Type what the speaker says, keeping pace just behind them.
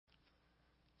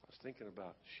thinking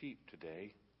about sheep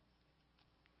today.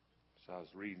 So I was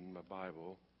reading my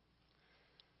Bible.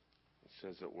 It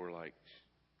says that we're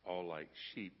all like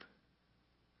sheep.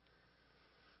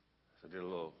 So I did a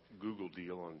little Google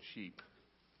deal on sheep.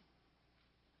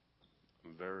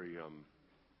 I'm very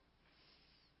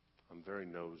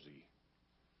nosy.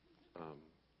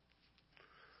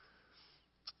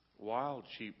 Wild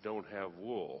sheep don't have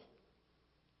wool.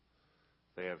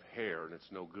 They have hair, and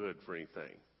it's no good for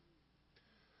anything.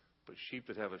 But sheep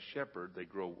that have a shepherd, they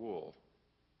grow wool.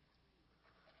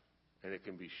 And it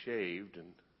can be shaved and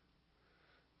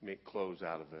make clothes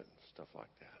out of it and stuff like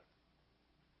that.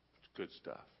 It's good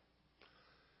stuff.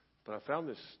 But I found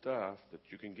this stuff that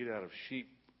you can get out of sheep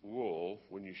wool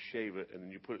when you shave it, and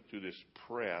then you put it through this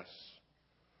press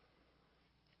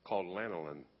called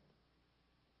lanolin.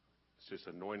 It's just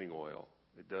anointing oil.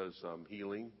 It does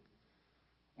healing,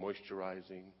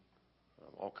 moisturizing,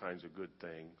 all kinds of good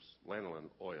things. Lanolin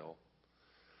oil.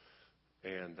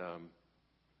 And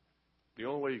the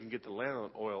only way you can get the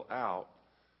lanolin oil out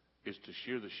is to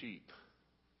shear the sheep.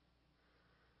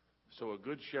 So a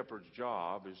good shepherd's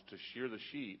job is to shear the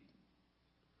sheep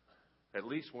at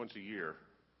least once a year.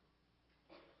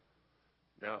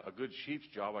 Now, a good sheep's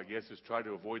job, I guess, is try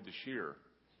to avoid the shear.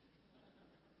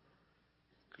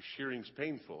 Because shearing's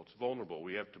painful. It's vulnerable.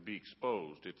 We have to be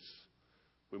exposed.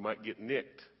 We might get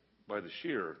nicked by the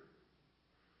shear.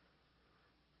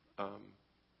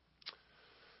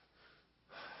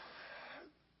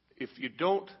 If you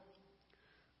don't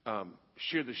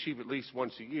shear the sheep at least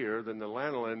once a year, then the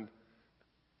lanolin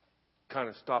kind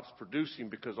of stops producing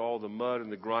because all the mud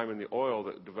and the grime and the oil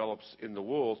that develops in the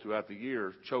wool throughout the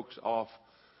year chokes off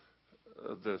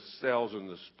the cells and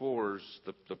the spores,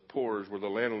 the pores where the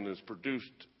lanolin is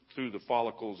produced through the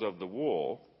follicles of the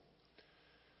wool.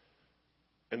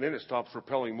 And then it stops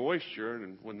repelling moisture,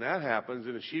 and when that happens,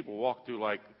 then the sheep will walk through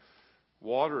like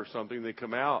water or something. They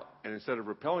come out, and instead of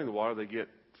repelling the water, they get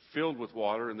filled with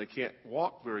water, and they can't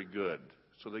walk very good.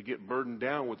 So they get burdened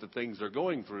down with the things they're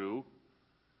going through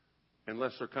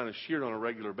unless they're kind of sheared on a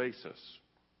regular basis.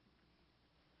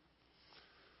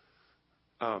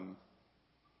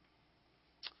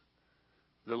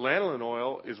 The lanolin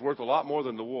oil is worth a lot more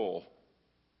than the wool,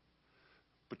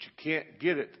 but you can't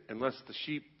get it unless the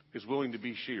sheep is willing to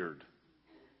be sheared.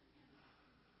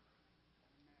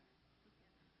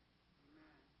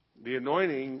 The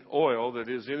anointing oil that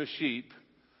is in a sheep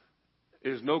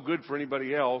is no good for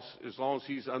anybody else as long as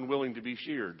he's unwilling to be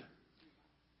sheared.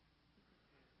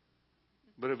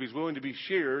 But if he's willing to be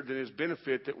sheared, then his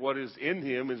benefit that what is in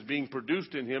him is being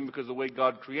produced in him because the way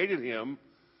God created him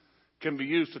can be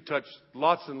used to touch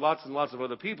lots and lots and lots of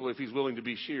other people if he's willing to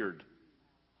be sheared.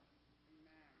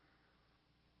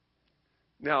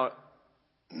 Now,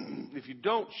 if you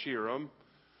don't shear them,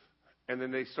 and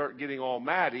then they start getting all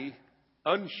matty,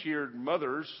 unsheared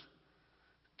mothers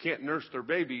can't nurse their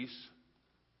babies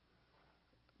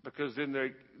because then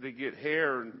they get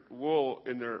hair and wool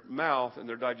in their mouth and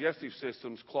their digestive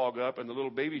systems clog up, and the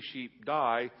little baby sheep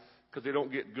die because they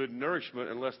don't get good nourishment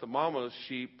unless the mama's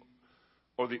sheep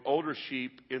or the older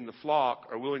sheep in the flock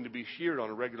are willing to be sheared on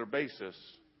a regular basis.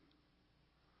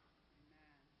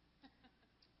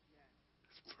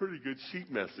 It's a pretty good sheep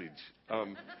message.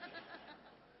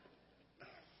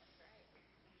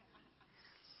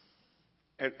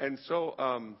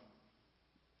 So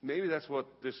maybe that's what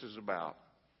this is about.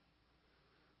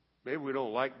 Maybe we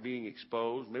don't like being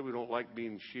exposed. Maybe we don't like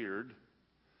being sheared.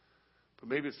 But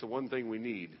maybe it's the one thing we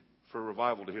need for a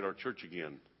revival to hit our church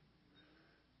again.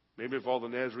 Maybe if all the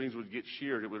Nazarenes would get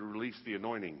sheared, it would release the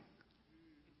anointing.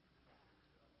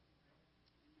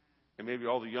 And maybe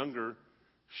all the younger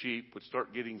sheep would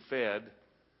start getting fed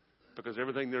because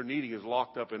everything they're needing is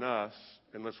locked up in us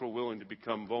unless we're willing to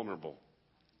become vulnerable.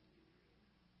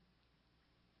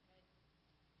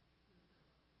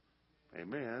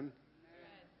 Amen.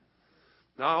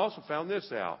 Now, I also found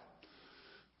this out,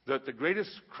 that the greatest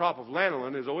crop of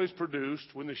lanolin is always produced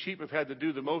when the sheep have had to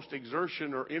do the most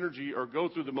exertion or energy or go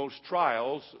through the most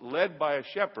trials, led by a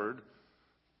shepherd,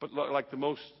 but like the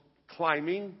most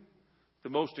climbing, the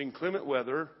most inclement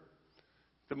weather,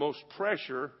 the most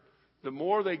pressure. The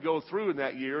more they go through in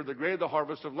that year, the greater the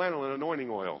harvest of lanolin anointing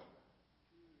oil.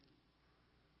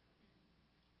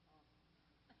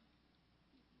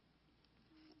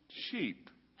 Sheep.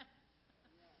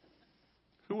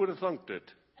 Who would have thunked it?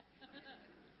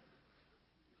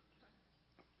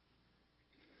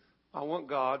 I want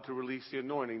God to release the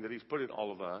anointing that He's put in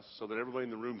all of us so that everybody in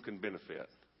the room can benefit.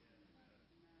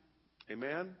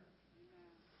 Amen?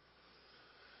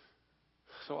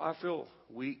 So I feel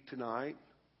weak tonight.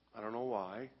 I don't know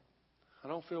why. I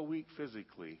don't feel weak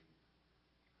physically.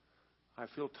 I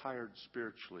feel tired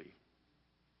spiritually.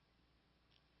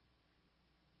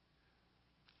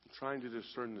 I'm trying to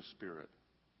discern the Spirit.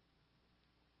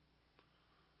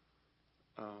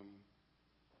 I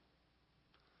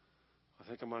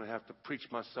think I'm going to have to preach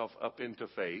myself up into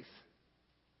faith.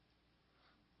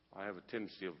 I have a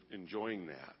tendency of enjoying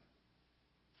that.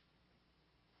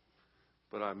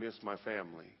 But I miss my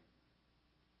family.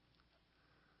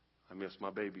 I miss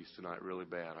my babies tonight really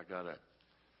bad. I got a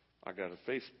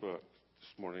Facebook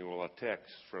this morning, a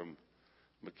text from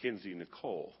Mackenzie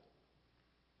Nicole.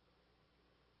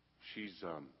 She's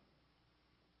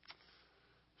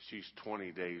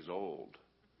 20 days old.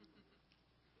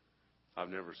 I've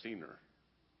never seen her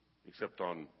except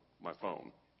on my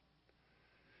phone.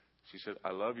 She said,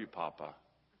 "I love you, Papa.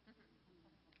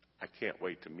 I can't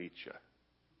wait to meet you."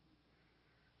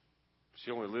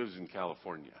 She only lives in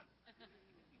California.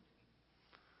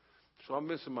 So I'm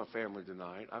missing my family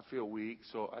tonight. I feel weak,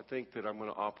 so I think that I'm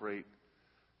going to operate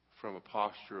from a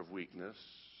posture of weakness.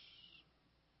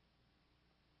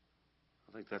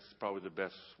 I think that's probably the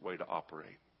best way to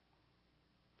operate.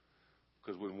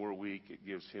 Because when we're weak, it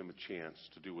gives him a chance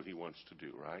to do what he wants to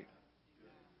do, right?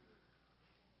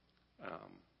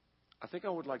 I think I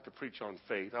would like to preach on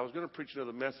faith. I was going to preach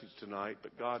another message tonight,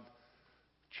 but God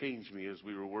changed me as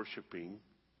we were worshiping.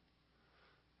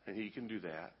 And he can do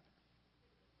that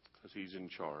because he's in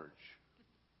charge.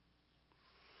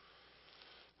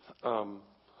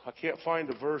 I can't find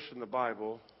a verse in the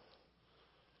Bible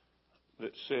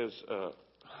that says,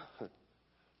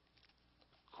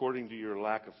 according to your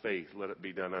lack of faith, let it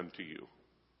be done unto you.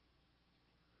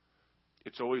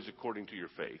 It's always according to your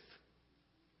faith.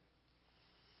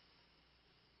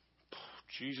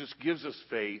 Jesus gives us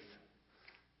faith,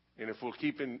 and if we'll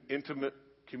keep in intimate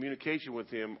communication with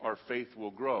him, our faith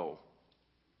will grow.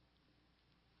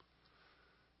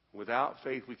 Without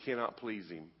faith, we cannot please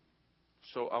him.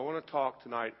 So I want to talk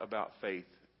tonight about faith.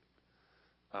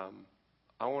 I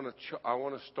want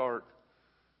to start,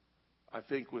 I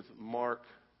think, with Mark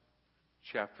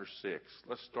chapter 6.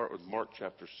 Let's start with Mark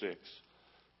chapter 6.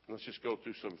 Let's just go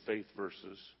through some faith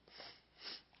verses.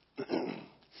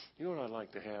 You know what I'd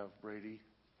like to have, Brady?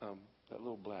 That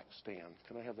little black stand.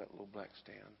 Can I have that little black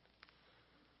stand?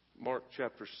 Mark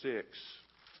chapter 6.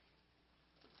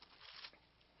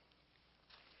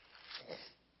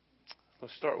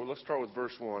 Let's start with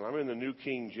verse 1. I'm in the New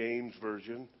King James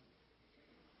Version.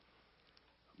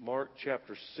 Mark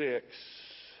chapter 6.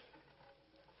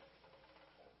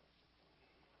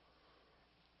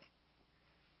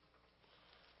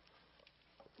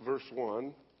 Verse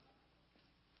 1.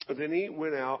 And then he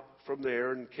went out from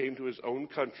there and came to his own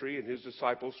country, and his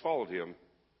disciples followed him.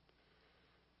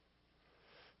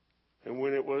 And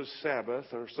when it was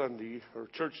Sabbath or Sunday or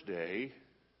church day,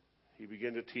 he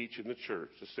began to teach in the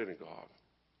church, the synagogue.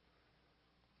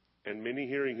 And many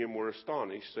hearing him were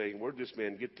astonished, saying, "Where did this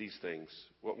man get these things?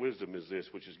 What wisdom is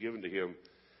this which is given to him,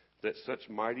 that such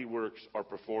mighty works are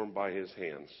performed by his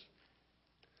hands?"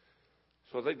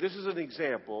 So I think this is an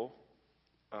example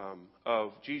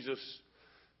of Jesus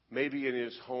maybe in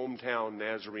his hometown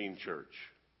Nazarene church.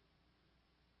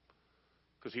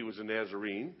 Because he was a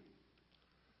Nazarene.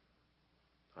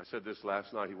 I said this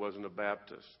last night, he wasn't a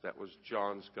Baptist. That was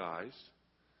John's guys.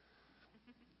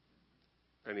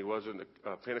 And he wasn't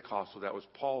a Pentecostal. That was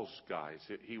Paul's guys.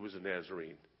 He was a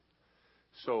Nazarene.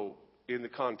 So in the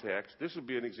context, this would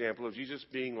be an example of Jesus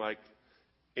being like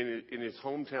in his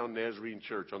hometown Nazarene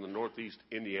church on the Northeast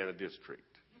Indiana district.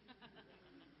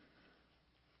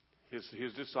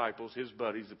 His disciples, his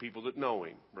buddies, the people that know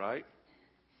him, right?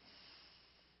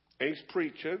 And he's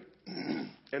preaching,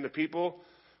 and the people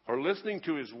are listening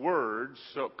to his words.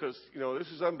 So, because,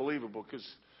 this is unbelievable,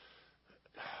 because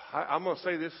I'm going to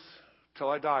say this till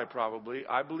I die probably.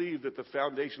 I believe that the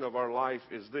foundation of our life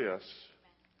is this.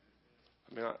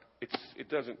 I mean, it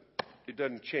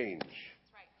doesn't change.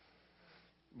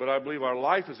 But I believe our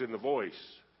life is in the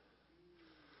voice.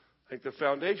 I think the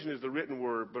foundation is the written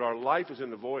word, but our life is in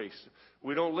the voice.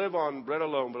 We don't live on bread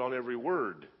alone, but on every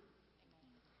word.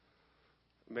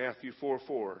 Matthew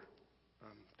 4:4,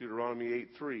 Deuteronomy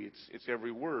 8:3. It's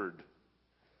every word.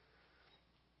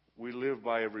 We live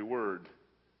by every word.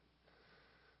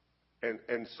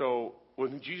 And so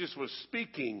when Jesus was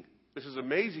speaking, this is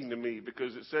amazing to me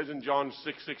because it says in John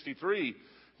 6:63,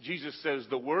 Jesus says,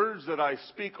 "The words that I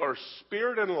speak are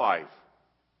spirit and life."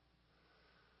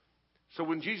 So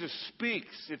when Jesus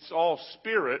speaks, it's all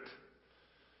spirit,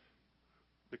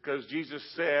 because Jesus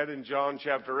said in John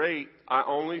chapter 8, "I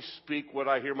only speak what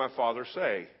I hear my Father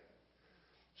say."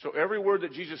 So every word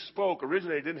that Jesus spoke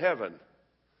originated in heaven.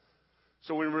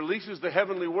 So when it releases the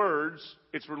heavenly words,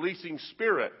 it's releasing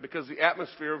spirit, because the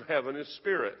atmosphere of heaven is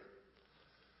spirit.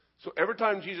 So every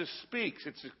time Jesus speaks,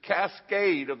 it's a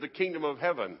cascade of the kingdom of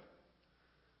heaven.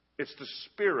 It's the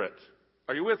spirit.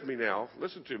 Are you with me now?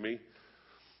 Listen to me.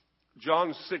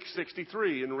 John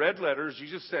 6:63, in red letters,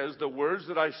 Jesus says, the words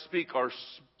that I speak are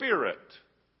spirit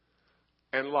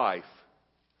and life.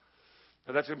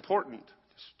 Now that's important.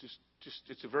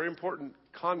 It's a very important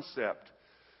concept,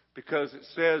 because it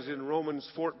says in Romans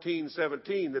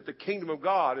 14:17 that the kingdom of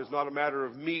God is not a matter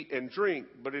of meat and drink,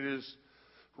 but it is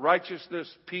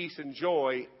righteousness, peace, and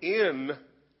joy in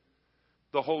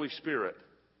the Holy Spirit.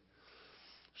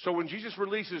 So when Jesus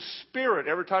releases spirit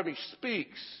every time he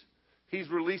speaks, he's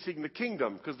releasing the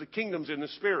kingdom, because the kingdom's in the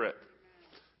spirit.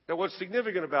 Now what's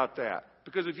significant about that?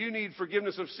 Because if you need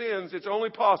forgiveness of sins, it's only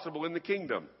possible in the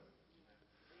kingdom.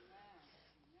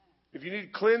 If you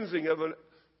need cleansing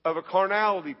of a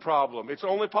carnality problem, it's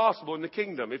only possible in the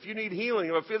kingdom. If you need healing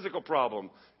of a physical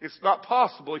problem, it's not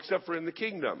possible except for in the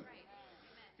kingdom.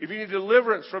 If you need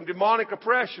deliverance from demonic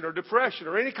oppression or depression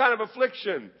or any kind of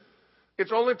affliction,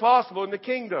 it's only possible in the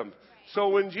kingdom. So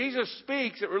when Jesus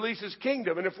speaks, it releases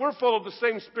kingdom. And if we're full of the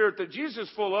same spirit that Jesus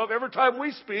is full of, every time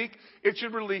we speak, it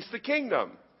should release the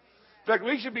kingdom. In fact,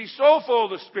 we should be so full of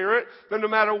the Spirit that no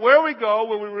matter where we go,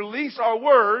 when we release our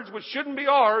words, which shouldn't be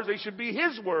ours, they should be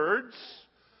His words,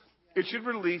 it should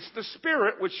release the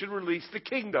Spirit, which should release the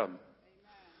kingdom.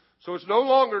 So it's no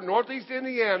longer Northeast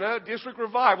Indiana District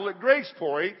Revival at Grace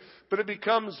Point, but it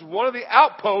becomes one of the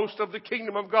outposts of the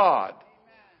kingdom of God.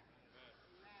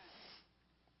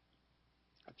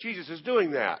 Jesus is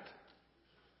doing that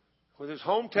with His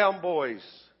hometown boys.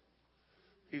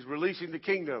 He's releasing the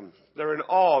kingdom. They're in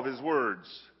awe of His words.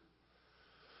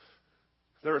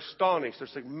 They're astonished. They're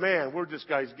saying, man, where'd this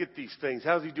guy get these things?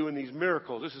 How's he doing these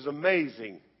miracles? This is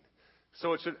amazing.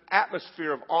 So it's an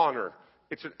atmosphere of honor.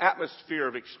 It's an atmosphere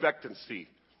of expectancy.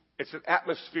 It's an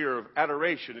atmosphere of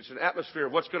adoration. It's an atmosphere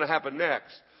of what's going to happen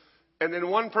next. And then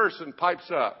one person pipes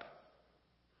up.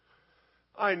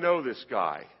 I know this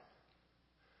guy.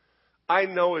 I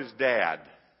know his dad.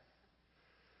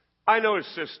 I know his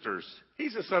sisters.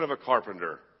 He's the son of a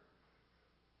carpenter.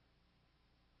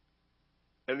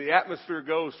 And the atmosphere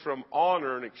goes from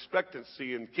honor and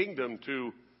expectancy and kingdom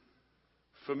to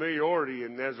familiarity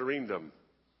and Nazarenedom.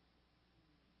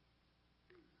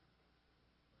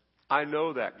 I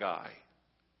know that guy.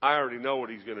 I already know what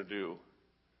he's going to do.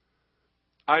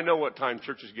 I know what time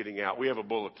church is getting out. We have a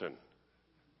bulletin.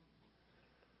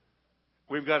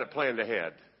 We've got it planned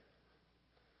ahead.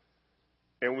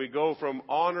 And we go from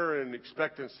honor and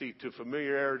expectancy to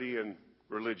familiarity and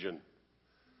religion.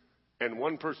 And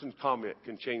one person's comment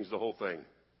can change the whole thing.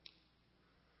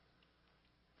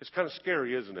 It's kind of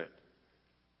scary, isn't it?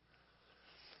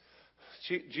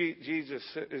 Jesus,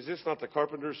 is this not the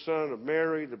carpenter's son of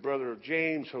Mary, the brother of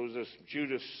James, Joseph,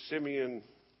 Judas, Simeon,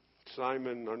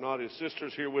 Simon? Are not his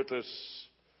sisters here with us?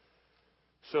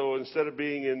 So instead of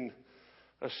being in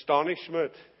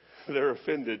astonishment, they're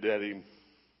offended at him.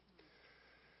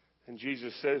 And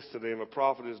Jesus says to them, a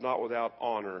prophet is not without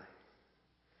honor,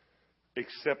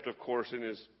 except, of course, in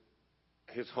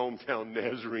his hometown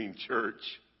Nazarene church.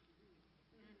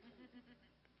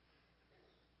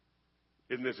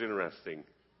 Isn't this interesting?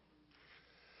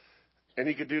 And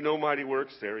he could do no mighty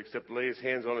works there except lay his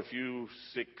hands on a few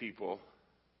sick people.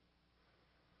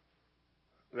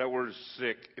 That word is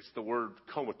sick. It's the word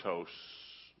comatose.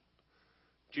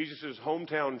 Jesus'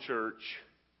 hometown church,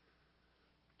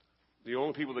 the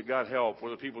only people that got help were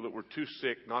the people that were too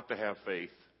sick not to have faith.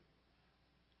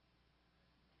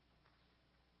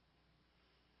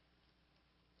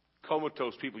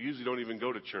 Comatose people usually don't even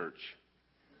go to church.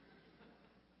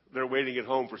 They're waiting at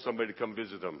home for somebody to come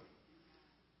visit them.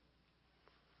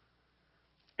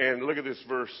 And look at this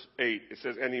verse 8. It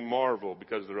says, and he marveled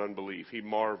because of their unbelief. He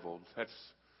marveled.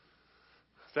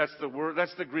 That's the word.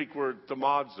 That's the Greek word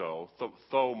thaumazo.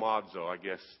 Thaumazo, I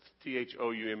guess.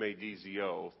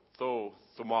 Thoumadzo.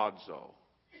 Thaumazo.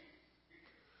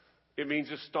 It means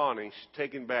astonished,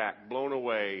 taken back, blown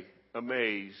away,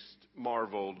 amazed,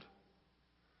 marveled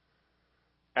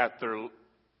at their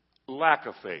lack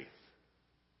of faith.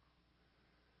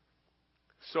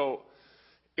 So,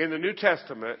 in the New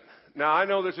Testament, now I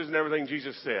know this isn't everything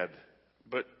Jesus said,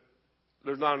 but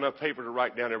there's not enough paper to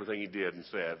write down everything he did and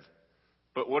said.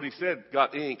 But what he said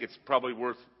got ink. It's probably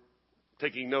worth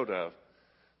taking note of.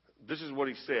 This is what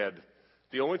he said.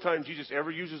 The only time Jesus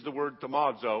ever uses the word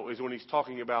thaumazo is when he's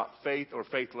talking about faith or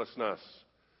faithlessness.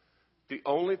 The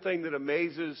only thing that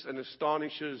amazes and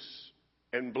astonishes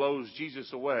and blows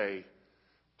Jesus away,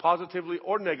 positively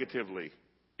or negatively,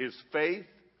 is faith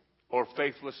or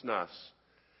faithlessness.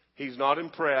 He's not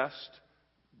impressed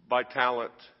by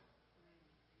talent.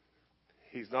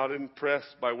 He's not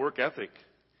impressed by work ethic.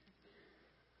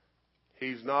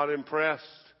 He's not impressed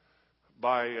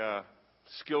by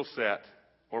skill set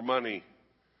or money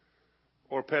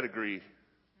or pedigree.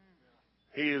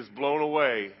 He is blown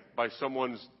away by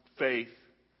someone's faith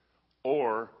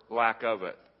or lack of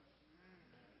it.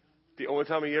 The only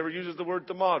time he ever uses the word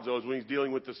thaumazo is when he's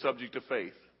dealing with the subject of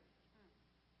faith.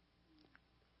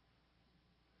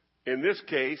 In this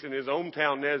case, in his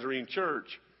hometown Nazarene church,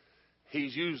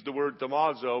 he's used the word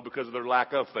thaumazo because of their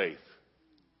lack of faith.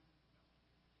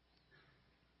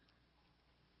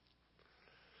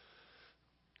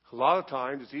 A lot of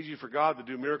times it's easier for God to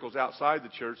do miracles outside the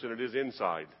church than it is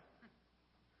inside.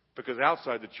 Because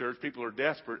outside the church, people are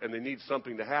desperate and they need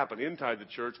something to happen. Inside the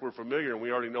church, we're familiar and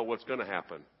we already know what's going to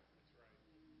happen.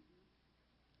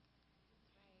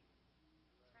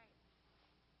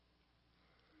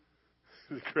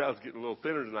 The crowd's getting a little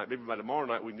thinner tonight. Maybe by tomorrow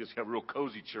night we can just have a real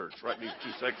cozy church right in these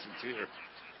two sections here.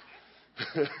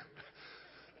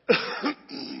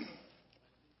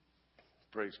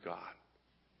 Praise God.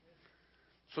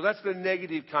 So that's the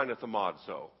negative kind of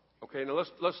thaumazo. Okay, now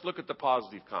let's look at the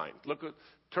positive kind.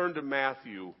 Turn to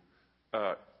Matthew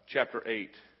chapter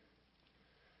 8.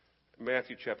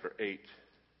 Matthew chapter 8.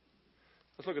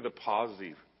 Let's look at the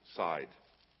positive side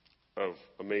of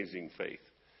amazing faith.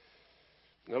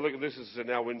 Now look at this. It says,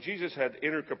 now when Jesus had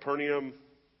entered Capernaum,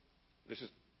 this is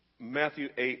Matthew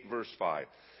 8, verse 5.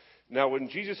 Now when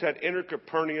Jesus had entered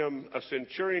Capernaum, a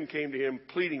centurion came to him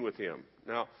pleading with him.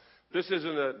 Now, this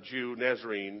isn't a Jew,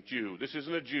 Nazarene Jew. This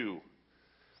isn't a Jew.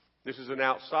 This is an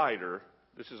outsider.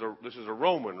 This is a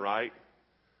Roman, right?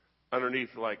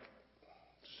 Underneath like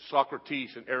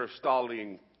Socrates and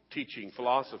Aristotelian teaching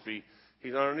philosophy.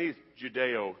 He's underneath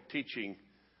Judeo teaching.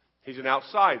 He's an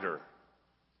outsider.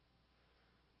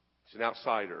 He's an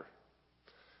outsider.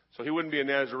 So he wouldn't be a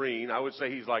Nazarene. I would say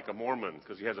he's like a Mormon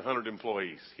because he has 100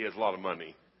 employees. He has a lot of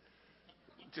money.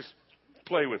 Just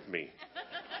play with me.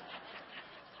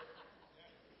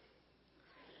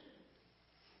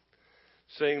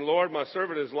 Saying, Lord, my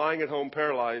servant is lying at home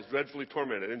paralyzed, dreadfully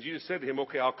tormented. And Jesus said to him,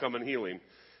 okay, I'll come and heal him.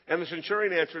 And the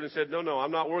centurion answered and said, no,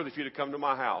 I'm not worthy for you to come to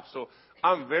my house. So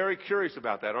I'm very curious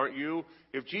about that, aren't you?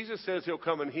 If Jesus says he'll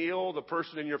come and heal the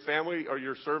person in your family or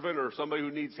your servant or somebody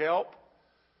who needs help,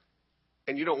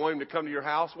 and you don't want him to come to your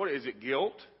house, what is it,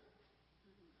 guilt?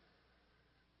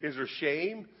 Is there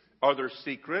shame? Are there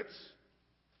secrets?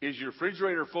 Is your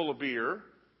refrigerator full of beer?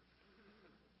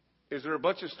 Is there a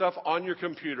bunch of stuff on your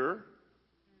computer?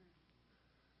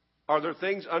 Are there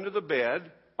things under the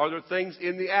bed? Are there things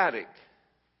in the attic?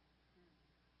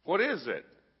 What is it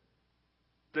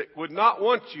that would not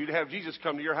want you to have Jesus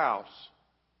come to your house?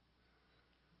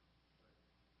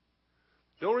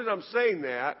 The only reason I'm saying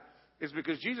that is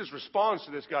because Jesus responds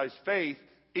to this guy's faith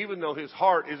even though his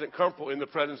heart isn't comfortable in the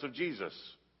presence of Jesus.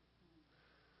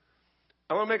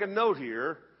 I want to make a note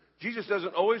here. Jesus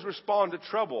doesn't always respond to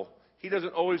trouble. He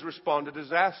doesn't always respond to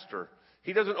disaster.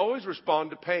 He doesn't always respond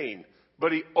to pain.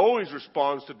 But he always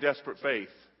responds to desperate faith.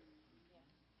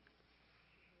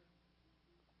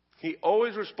 He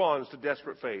always responds to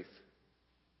desperate faith.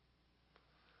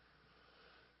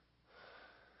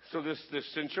 So this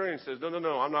centurion says,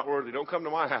 no, I'm not worthy. Don't come to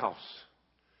my house.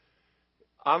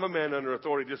 I'm a man under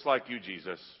authority just like you,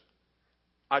 Jesus.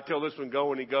 I tell this one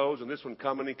go and he goes, and this one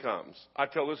come and he comes. I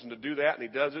tell this one to do that and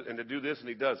he does it, and to do this and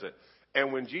he does it.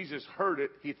 And when Jesus heard it,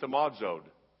 he thaumazoed.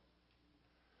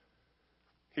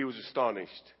 He was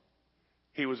astonished.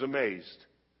 He was amazed.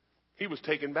 He was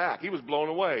taken back. He was blown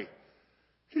away.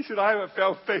 He said, I haven't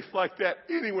found faith like that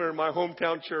anywhere in my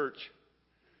hometown church.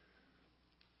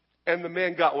 And the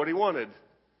man got what he wanted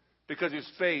because his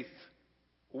faith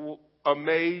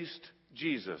amazed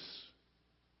Jesus.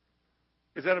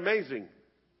 Is that amazing?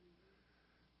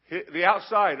 The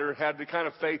outsider had the kind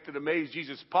of faith that amazed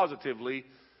Jesus positively.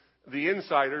 The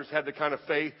insiders had the kind of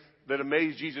faith that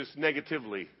amazed Jesus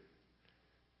negatively.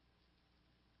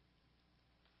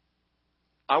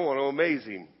 I want to amaze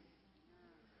him.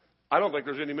 I don't think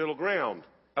there's any middle ground.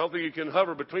 I don't think you can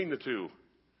hover between the two.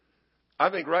 I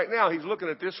think right now he's looking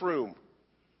at this room.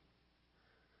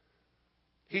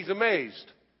 He's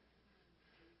amazed.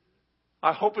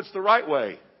 I hope it's the right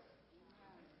way.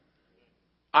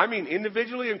 I mean,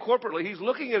 individually and corporately, he's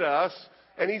looking at us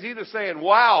and he's either saying,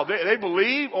 wow, they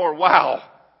believe, or wow.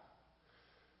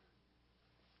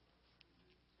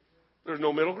 There's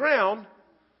no middle ground.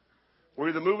 We're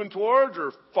either moving towards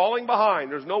or falling behind.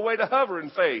 There's no way to hover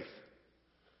in faith.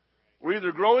 We're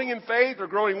either growing in faith or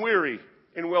growing weary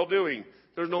in well-doing.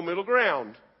 There's no middle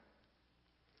ground.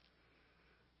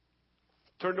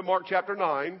 Turn to Mark chapter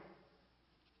 9.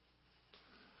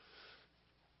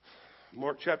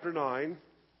 Mark chapter 9.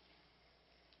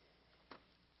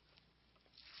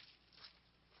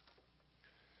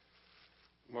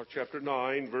 Mark chapter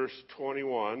 9, verse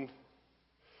 21.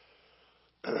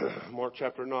 Mark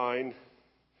chapter 9,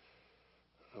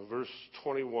 verse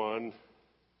 21.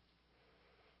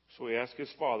 So he asked his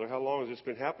father, how long has this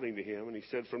been happening to him? And he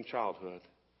said, from childhood.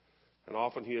 And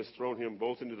often he has thrown him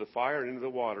both into the fire and into the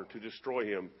water to destroy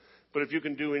him. But if you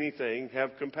can do anything,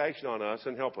 have compassion on us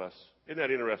and help us. Isn't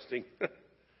that interesting?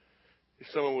 If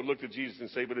someone would look to Jesus and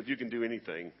say, but if you can do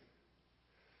anything,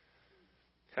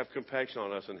 have compassion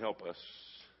on us and help us.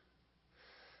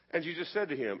 And Jesus said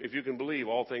to him, if you can believe,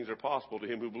 all things are possible to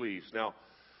him who believes. Now,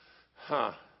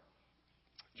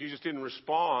 Jesus didn't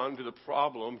respond to the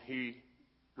problem. He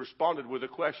responded with a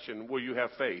question, will you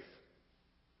have faith?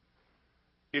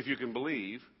 If you can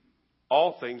believe,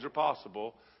 all things are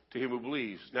possible to him who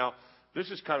believes. Now,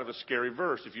 this is kind of a scary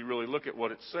verse if you really look at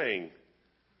what it's saying,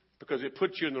 because it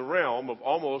puts you in the realm of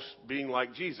almost being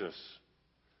like Jesus.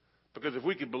 Because if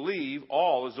we could believe,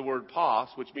 all is the word pos,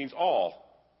 which means all.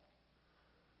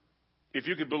 If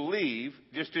you could believe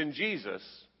just in Jesus,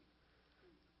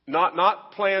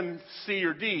 not plan C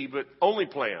or D, but only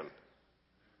plan.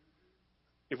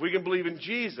 If we can believe in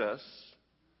Jesus,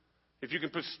 if you can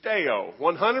pisteo,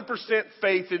 100%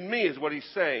 faith in me is what he's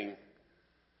saying.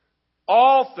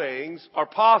 All things are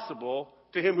possible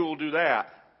to him who will do that.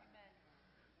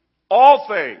 All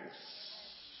things.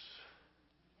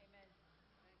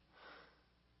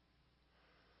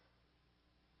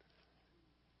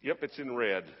 Yep, it's in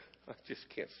red. I just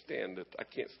can't stand it. I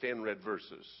can't stand red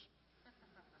verses.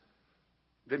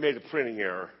 They made a printing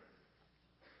error.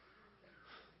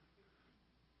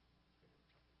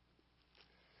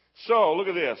 So, look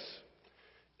at this.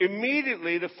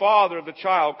 Immediately the father of the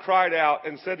child cried out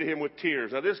and said to him with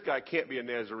tears. Now, this guy can't be a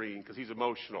Nazarene because he's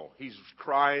emotional. He's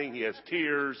crying. He has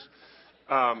tears.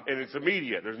 And it's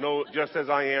immediate. There's no just as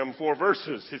I am 4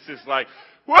 verses. It's just like,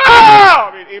 wow!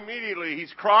 I mean, immediately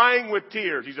he's crying with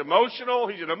tears. He's emotional.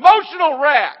 He's an emotional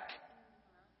wreck.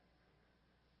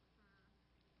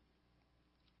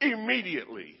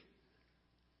 Immediately.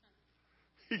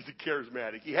 He's a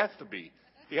charismatic. He has to be.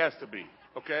 He has to be.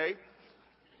 Okay?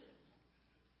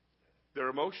 They're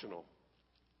emotional.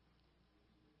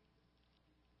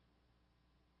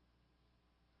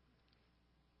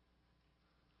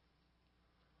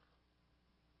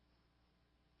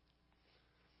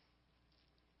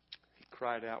 He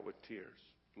cried out with tears,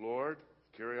 Lord,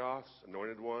 Kyrios,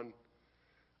 anointed one,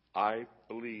 I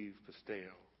believe,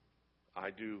 pisteo.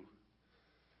 I do.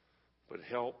 But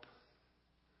help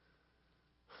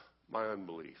my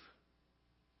unbelief.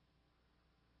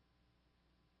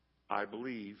 I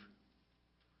believe,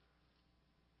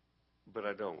 but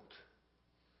I don't.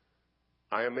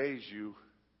 I amaze you,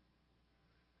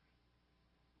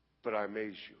 but I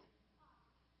amaze you.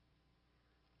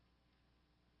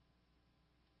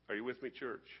 Are you with me,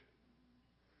 church?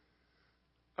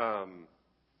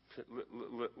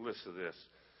 Listen to this.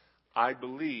 I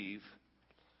believe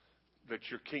that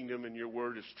your kingdom and your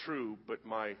word is true, but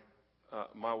my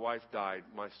wife died,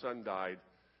 my son died,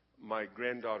 my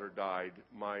granddaughter died,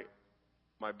 my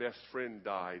best friend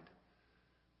died.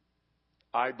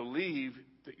 I believe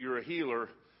that you're a healer,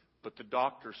 but the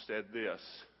doctor said this.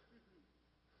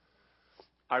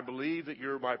 I believe that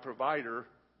you're my provider,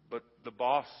 but the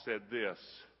boss said this.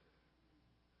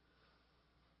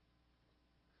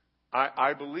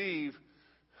 I believe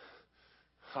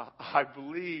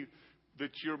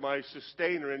that you're my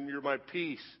sustainer and you're my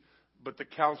peace, but the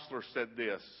counselor said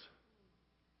this.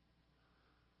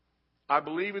 I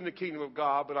believe in the kingdom of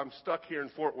God, but I'm stuck here in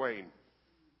Fort Wayne.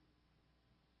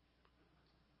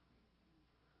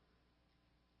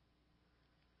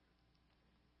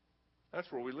 That's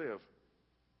where we live.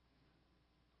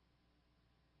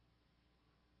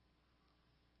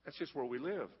 That's just where we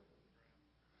live.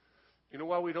 You know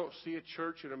why we don't see a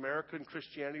church in American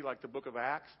Christianity like the book of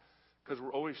Acts? Because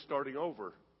we're always starting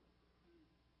over.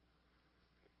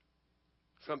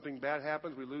 Something bad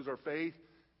happens, we lose our faith.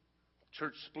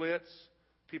 Church splits.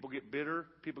 People get bitter.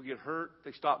 People get hurt.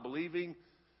 They stop believing.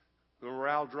 The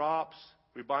morale drops.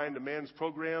 We buy into man's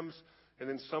programs. And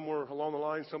then somewhere along the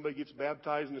line, somebody gets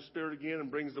baptized in the Spirit again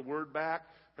and brings the word back.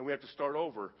 And we have to start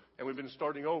over. And we've been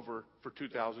starting over for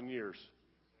 2,000 years.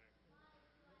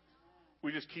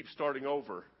 We just keep starting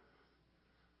over.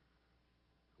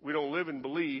 We don't live in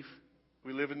belief.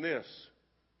 We live in this.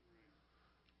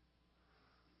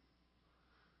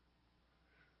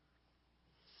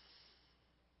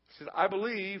 He said, I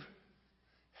believe,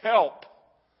 help.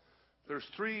 There's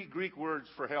 3 Greek words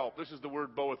for help. This is the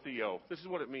word boetheo. This is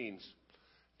what it means.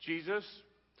 Jesus,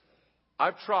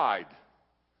 I've tried.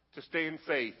 to stay in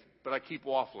faith, but I keep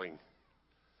waffling.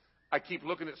 I keep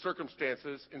looking at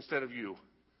circumstances instead of you.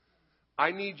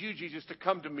 I need you, Jesus, to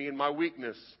come to me in my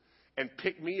weakness and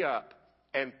pick me up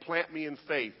and plant me in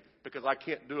faith, because I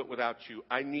can't do it without you.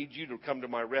 I need you to come to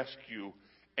my rescue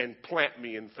and plant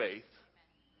me in faith.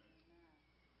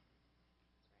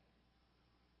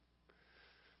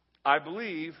 I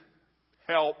believe,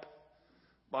 help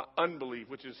my unbelief,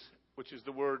 which is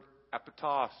the word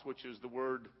apatos, which is the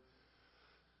word,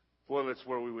 well, that's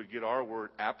where we would get our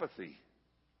word apathy.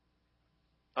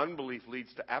 Unbelief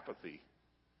leads to apathy.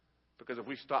 Because if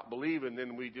we stop believing,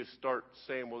 then we just start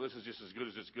saying, well, this is just as good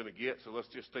as it's going to get, so let's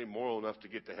just stay moral enough to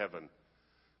get to heaven.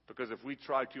 Because if we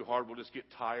try too hard, we'll just get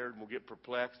tired, and we'll get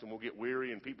perplexed, and we'll get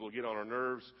weary, and people will get on our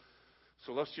nerves.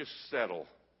 So let's just settle.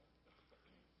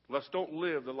 Let's don't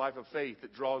live the life of faith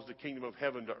that draws the kingdom of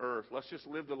heaven to earth. Let's just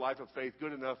live the life of faith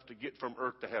good enough to get from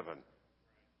earth to heaven.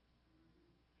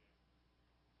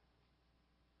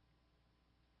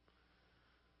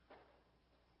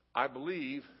 I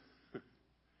believe,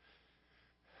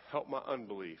 help my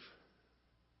unbelief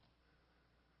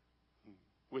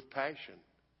with passion.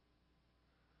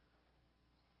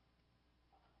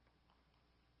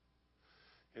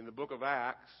 In the book of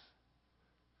Acts,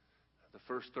 the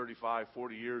first 35,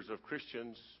 40 years of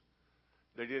Christians,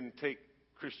 they didn't take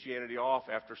Christianity off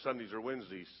after Sundays or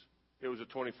Wednesdays. It was a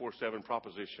 24/7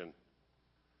 proposition.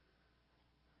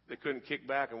 They couldn't kick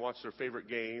back and watch their favorite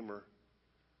game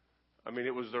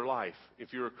it was their life.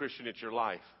 If you're a Christian, it's your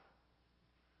life.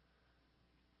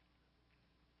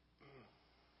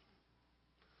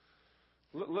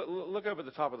 Look up at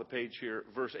the top of the page here,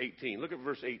 verse 18. Look at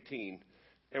verse 18.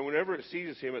 And whenever it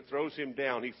seizes him, it throws him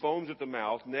down. He foams at the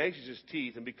mouth, gnashes his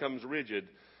teeth, and becomes rigid.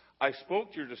 I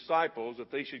spoke to your disciples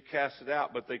that they should cast it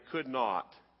out, but they could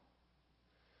not.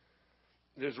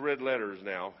 There's red letters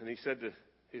now. And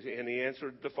he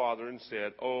answered the Father and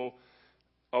said,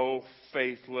 O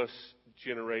faithless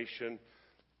generation,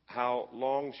 how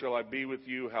long shall I be with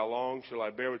you? How long shall I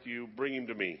bear with you? Bring him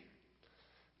to me.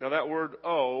 Now that word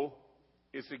 "o"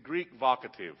 is the Greek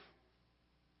vocative.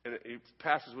 And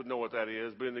pastors would know what that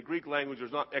is. But in the Greek language,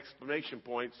 there's not exclamation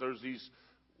points. There's these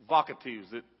vocatives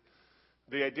that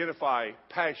they identify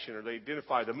passion, or they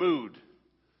identify the mood.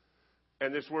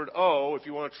 And this word "o," if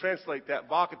you want to translate that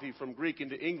vocative from Greek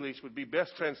into English, would be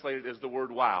best translated as the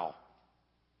word "wow."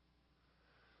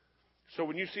 So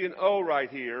when you see an "o" right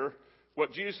here,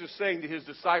 what Jesus is saying to his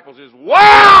disciples is,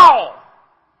 wow!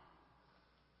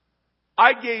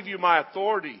 I gave you my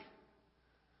authority.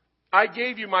 I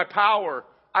gave you my power.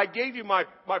 I gave you my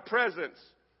presence.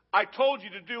 I told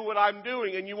you to do what I'm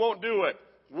doing, and you won't do it.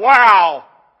 Wow!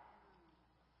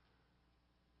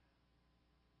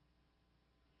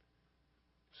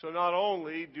 So not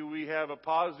only do we have a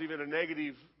positive and a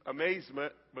negative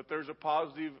amazement, but there's a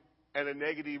positive and a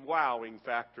negative wowing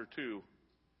factor too.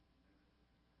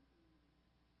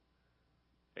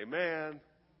 Amen.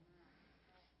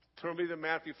 Turn me to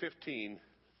Matthew 15.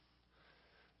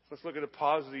 Let's look at a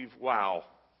positive wow.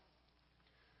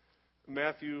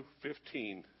 Matthew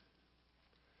 15.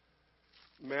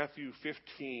 Matthew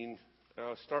 15.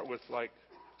 Start with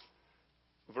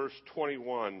verse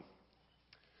 21.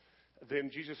 Then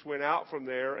Jesus went out from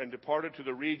there and departed to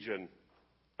the region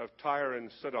of Tyre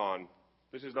and Sidon.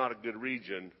 This is not a good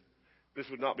region. This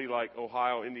would not be like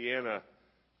Ohio, Indiana,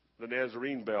 the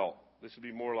Nazarene belt. This would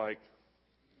be more like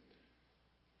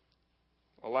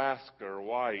Alaska or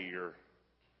Hawaii, or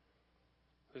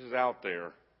this is out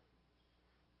there.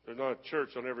 There's not a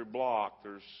church on every block.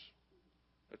 There's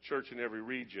a church in every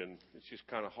region. It's just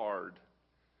kind of hard.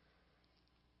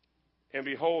 And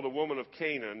behold, a woman of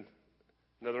Canaan,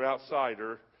 another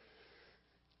outsider,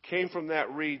 came from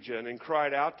that region and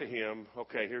cried out to him.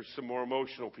 Okay, here's some more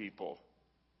emotional people.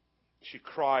 She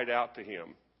cried out to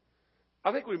him.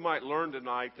 I think we might learn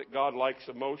tonight that God likes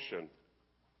emotion.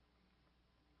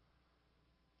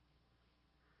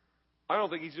 I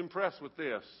don't think he's impressed with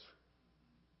this.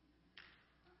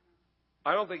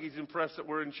 I don't think he's impressed that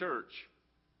we're in church.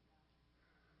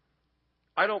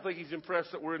 I don't think he's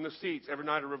impressed that we're in the seats every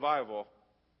night of revival.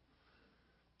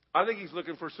 I think he's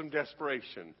looking for some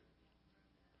desperation.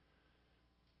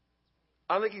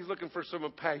 I think he's looking for some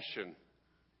passion.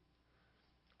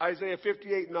 Isaiah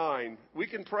 58:9. We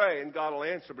can pray and God will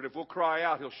answer, but if we'll cry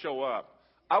out, he'll show up.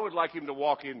 I would like him to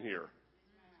walk in here.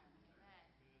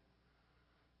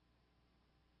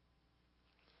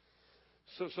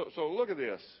 So look at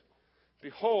this.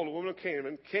 Behold, a woman of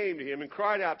Canaan came to him and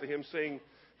cried out to him, saying,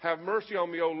 have mercy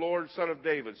on me, O Lord, Son of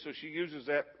David. So she uses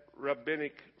that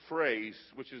rabbinic phrase,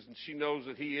 which is she knows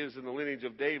that he is in the lineage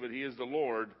of David. He is the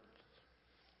Lord.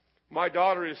 My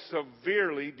daughter is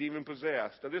severely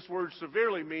demon-possessed. Now, this word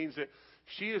severely means that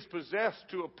she is possessed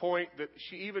to a point that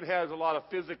she even has a lot of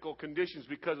physical conditions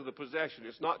because of the possession.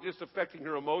 It's not just affecting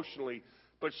her emotionally,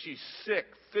 but she's sick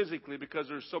physically because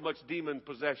there's so much demon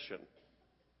possession.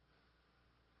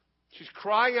 She's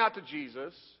crying out to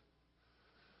Jesus.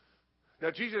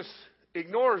 Now, Jesus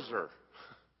ignores her.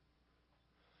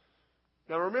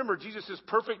 Now, remember, Jesus is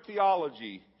perfect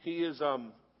theology. He's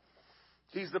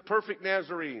the perfect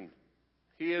Nazarene.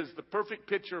 He is the perfect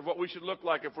picture of what we should look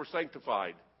like if we're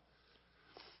sanctified.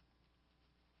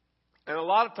 And a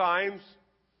lot of times,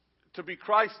 to be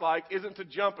Christ-like isn't to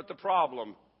jump at the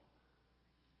problem.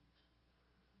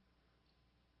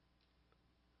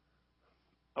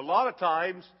 A lot of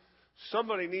times,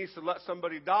 somebody needs to let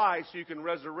somebody die so you can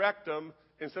resurrect them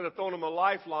instead of throwing them a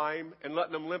lifeline and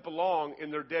letting them limp along in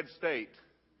their dead state.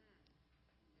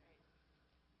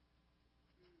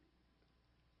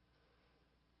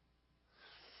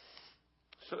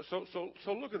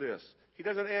 So look at this. He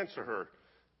doesn't answer her.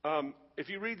 If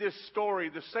you read this story,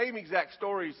 the same exact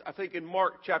stories, I think, in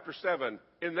Mark chapter 7.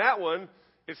 In that one,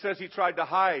 it says he tried to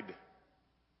hide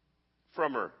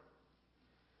from her.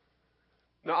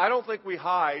 Now, I don't think we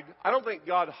hide. I don't think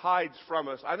God hides from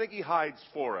us. I think He hides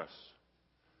for us.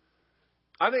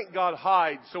 I think God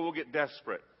hides so we'll get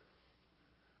desperate.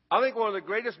 I think one of the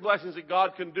greatest blessings that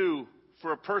God can do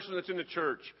for a person that's in the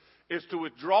church is to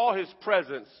withdraw His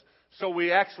presence so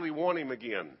we actually want Him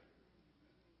again.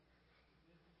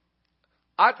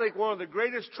 I think one of the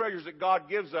greatest treasures that God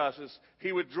gives us is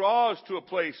He would draw us to a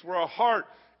place where our heart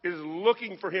is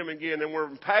looking for Him again and we're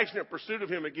in passionate pursuit of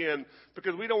Him again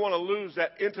because we don't want to lose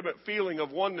that intimate feeling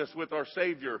of oneness with our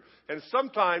Savior. And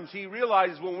sometimes He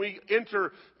realizes when we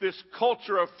enter this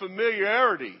culture of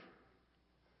familiarity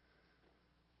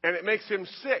and it makes Him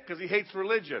sick because He hates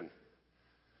religion.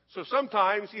 So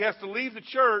sometimes He has to leave the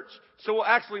church so we'll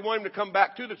actually want Him to come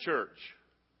back to the church.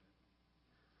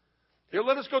 He'll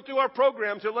let us go through our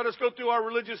programs. He'll let us go through our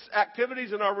religious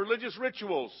activities and our religious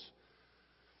rituals.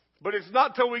 But it's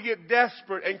not till we get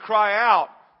desperate and cry out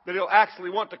that He'll actually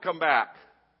want to come back.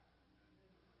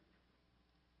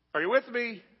 Are you with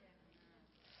me?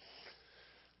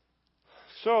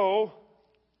 So,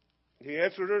 He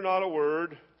answered her not a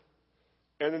word.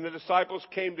 And then the disciples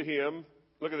came to Him.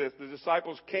 Look at this. The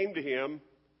disciples came to Him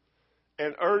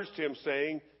and urged Him,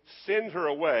 saying, "Send her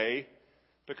away,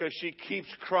 because she keeps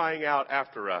crying out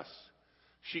after us."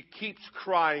 She keeps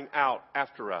crying out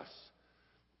after us.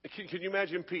 Can you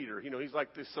imagine Peter? You know, he's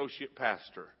like the associate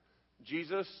pastor.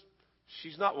 Jesus,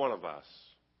 she's not one of us.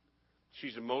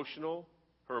 She's emotional.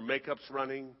 Her makeup's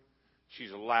running.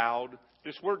 She's loud.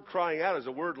 This word crying out is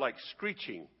a word like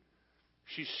screeching.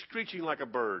 She's screeching like a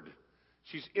bird.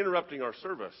 She's interrupting our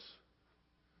service.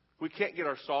 We can't get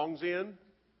our songs in.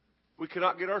 We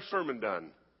cannot get our sermon done.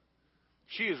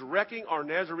 She is wrecking our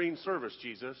Nazarene service,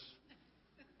 Jesus.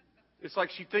 It's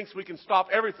like she thinks we can stop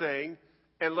everything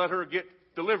and let her get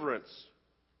deliverance.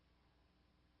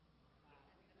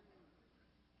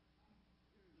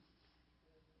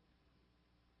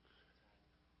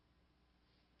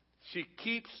 She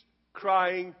keeps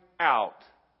crying out.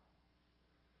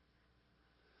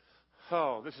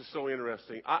 Oh, this is so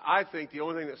interesting. I think the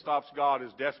only thing that stops God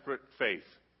is desperate faith.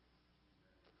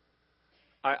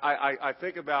 I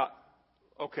think about,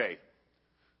 okay,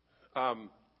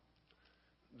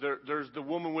 there's the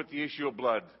woman with the issue of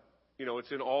blood. You know,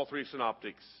 it's in all three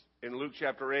synoptics. In Luke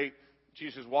chapter 8,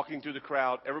 Jesus is walking through the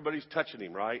crowd. Everybody's touching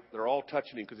Him, right? They're all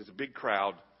touching Him because it's a big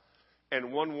crowd.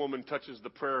 And one woman touches the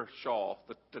prayer shawl,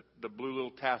 the blue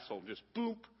little tassel, just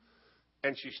boop,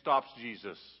 and she stops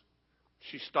Jesus.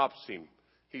 She stops Him.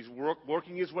 He's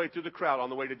working his way through the crowd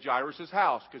on the way to Jairus'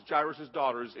 house because Jairus'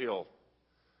 daughter is ill.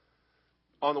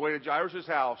 On the way to Jairus'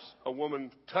 house, a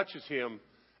woman touches Him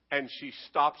and she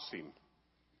stops Him.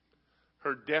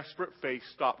 Her desperate faith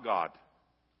stopped God.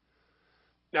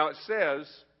 Now it says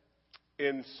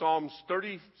in Psalms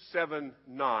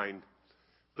 37:9,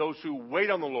 those who wait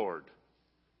on the Lord.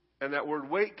 And that word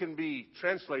wait can be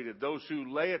translated, those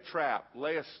who lay a trap,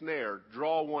 lay a snare,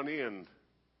 draw one in.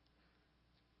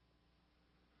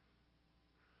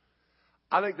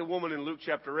 I think the woman in Luke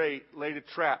chapter 8 laid a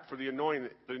trap for the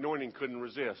anointing couldn't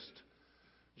resist.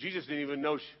 Jesus didn't even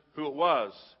know who it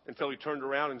was until He turned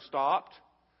around and stopped.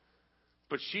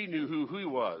 But she knew who He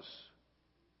was.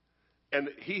 And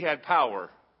He had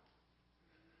power.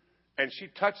 And she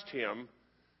touched Him,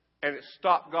 and it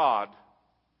stopped God.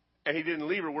 And He didn't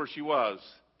leave her where she was.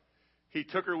 He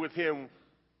took her with Him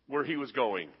where He was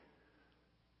going.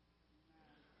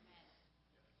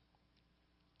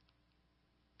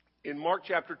 In Mark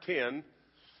chapter 10,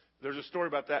 there's a story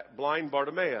about that blind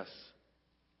Bartimaeus.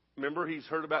 Remember, he's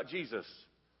heard about Jesus,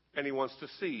 and he wants to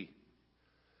see.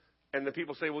 And the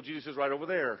people say, well, Jesus is right over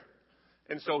there.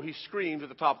 And so he screams at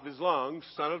the top of his lungs,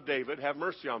 Son of David, have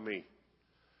mercy on me.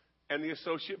 And the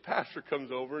associate pastor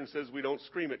comes over and says, we don't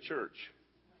scream at church.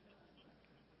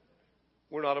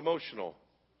 We're not emotional.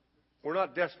 We're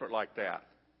not desperate like that.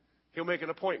 He'll make an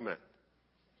appointment.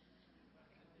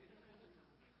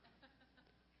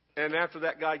 And after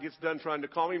that guy gets done trying to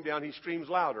calm him down, he screams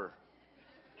louder.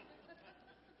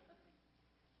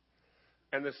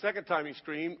 And the second time he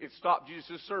screamed, it stopped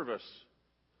Jesus' service.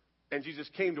 And Jesus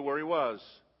came to where he was.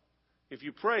 If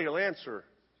you pray, he'll answer.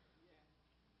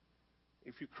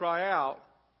 If you cry out,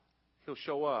 he'll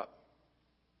show up.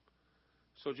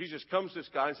 So Jesus comes to this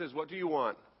guy and says, what do you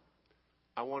want?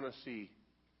 I want to see.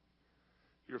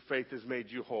 Your faith has made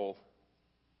you whole.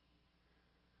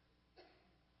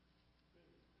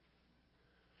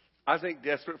 I think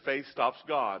desperate faith stops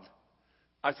God.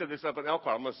 I said this up in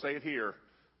Elkhart. I'm going to say it here.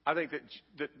 I think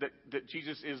that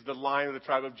Jesus is the Lion of the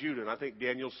tribe of Judah, and I think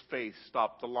Daniel's faith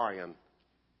stopped the lion.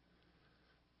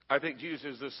 I think Jesus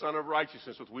is the Son of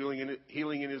Righteousness with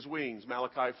healing in his wings,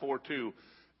 Malachi 4:2.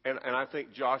 And I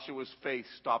think Joshua's faith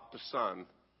stopped the sun.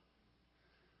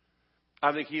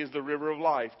 I think he is the river of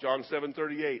life, John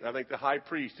 7:38. I think the high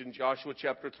priest in Joshua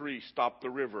chapter 3 stopped the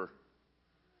river.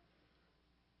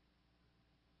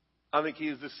 I think he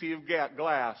is the sea of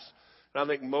glass. And I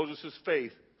think Moses'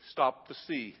 faith stopped the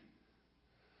sea.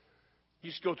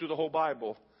 You just go through the whole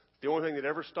Bible. The only thing that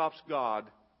ever stops God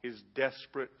is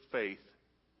desperate faith.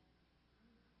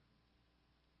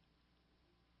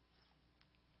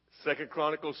 2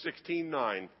 Chronicles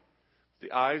 16:9.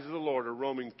 The eyes of the Lord are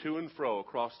roaming to and fro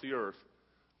across the earth,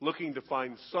 looking to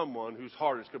find someone whose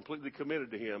heart is completely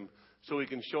committed to him so he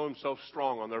can show himself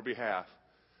strong on their behalf.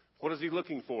 What is he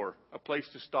looking for? A place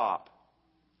to stop.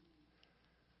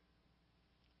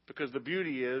 Because the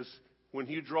beauty is, when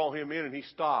you draw him in and he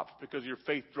stops because your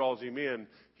faith draws him in,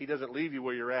 he doesn't leave you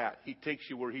where you're at. He takes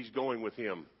you where he's going with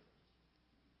him.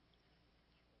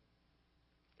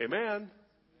 Amen.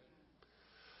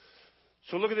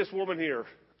 So look at this woman here.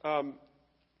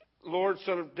 Lord,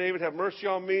 Son of David, have mercy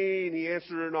on me. And he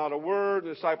answered her not a word.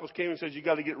 The disciples came and said, you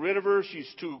got to get rid of her.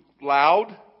 She's too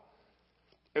loud.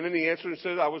 And then he answered and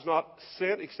said, I was not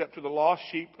sent except to the lost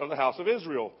sheep of the house of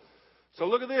Israel. So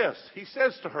look at this. He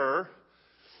says to her,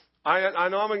 I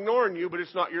know I'm ignoring you, but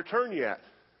it's not your turn yet.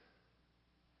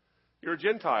 You're a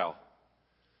Gentile.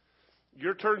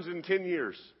 Your turn's in 10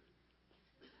 years.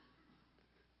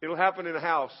 It'll happen in a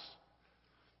house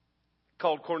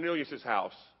called Cornelius'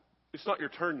 house. It's not your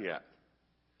turn yet.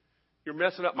 You're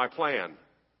messing up my plan.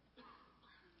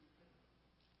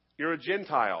 You're a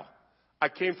Gentile. I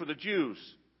came for the Jews.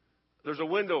 There's a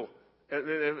window.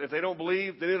 If they don't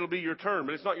believe, then it'll be your turn.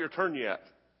 But it's not your turn yet.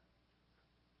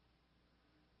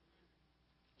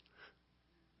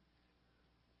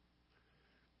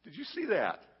 Did you see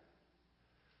that?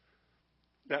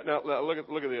 Now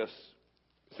look at this.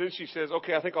 Then she says,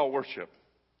 okay, I think I'll worship.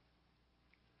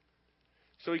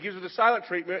 So he gives her the silent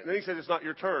treatment, and then he says, it's not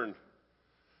your turn.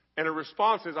 And her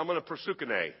response is, I'm going to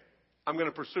persukene. I'm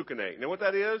going to persukene. You know what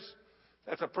that is?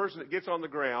 That's a person that gets on the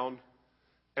ground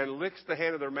and licks the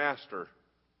hand of their master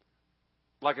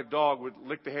like a dog would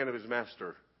lick the hand of his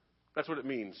master. That's what it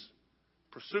means.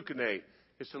 Persukene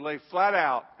is to lay flat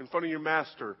out in front of your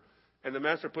master, and the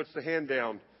master puts the hand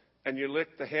down, and you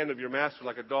lick the hand of your master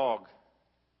like a dog.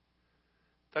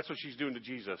 That's what she's doing to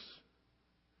Jesus.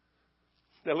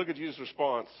 Now look at Jesus'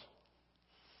 response.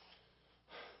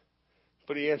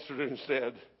 But he answered and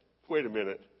said, wait a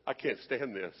minute, I can't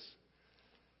stand this.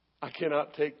 I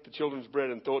cannot take the children's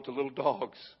bread and throw it to little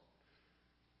dogs.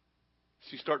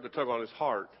 She's starting to tug on his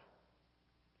heart.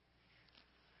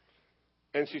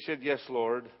 And she said, yes,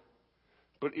 Lord,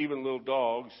 but even little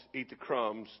dogs eat the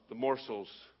crumbs, the morsels.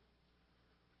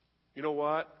 You know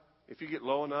what? If you get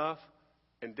low enough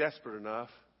and desperate enough,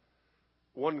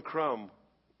 one crumb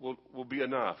will be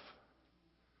enough.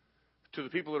 To the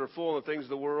people that are full of the things of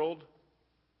the world,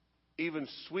 even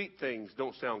sweet things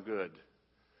don't sound good.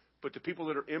 But to people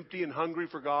that are empty and hungry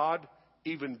for God,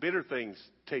 even bitter things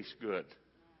taste good.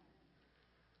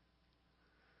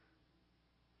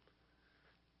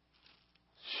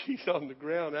 She's on the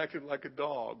ground acting like a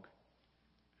dog.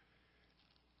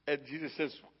 And Jesus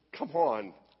says, come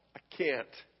on, I can't.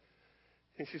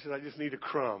 And she said, I just need a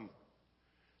crumb.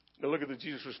 Now look at the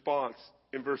Jesus response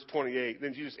in verse 28.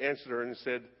 Then Jesus answered her and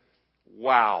said,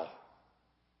 wow.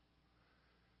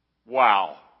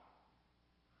 Wow.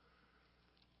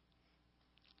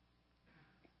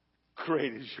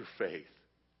 Great is your faith.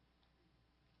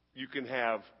 You can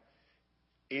have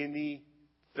anything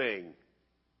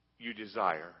you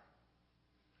desire.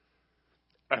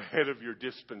 ahead of your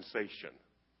dispensation.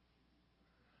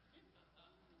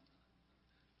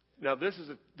 Now, this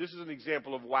is an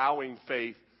example of wowing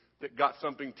faith that got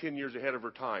something 10 years ahead of her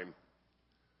time.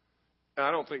 And I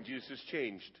don't think Jesus has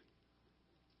changed.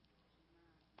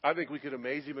 I think we could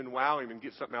amaze him and wow him and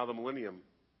get something out of the millennium.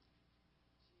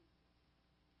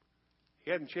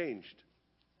 He hadn't changed.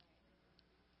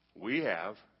 We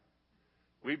have.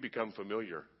 We've become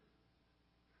familiar.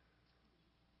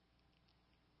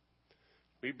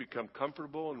 We've become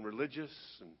comfortable and religious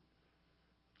and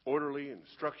orderly and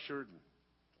structured and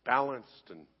balanced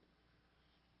and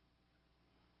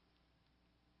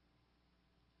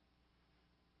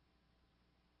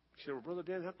you say, well, Brother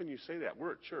Dan, how can you say that?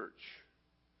 We're at church.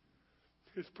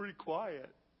 It's pretty quiet.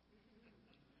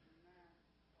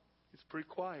 It's pretty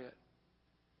quiet.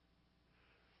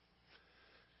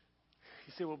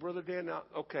 You say, well, Brother Dan, now,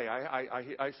 okay,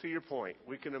 I see your point.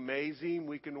 We can amaze him,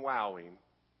 we can wow him.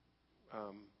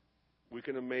 We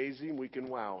can amaze him, we can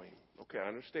wow him. Okay, I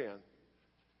understand.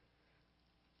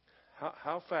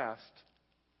 How fast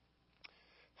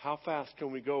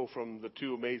can we go from the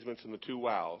two amazements and the two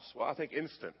wows? Well, I think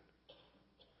instant.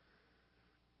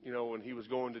 You know, when he was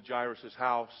going to Jairus'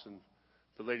 house and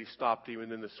the lady stopped him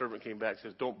and then the servant came back and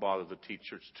says, don't bother the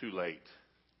teacher, it's too late.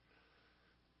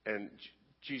 And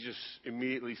Jesus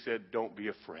immediately said, don't be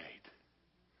afraid.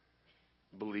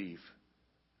 Believe.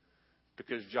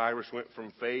 Because Jairus went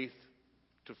from faith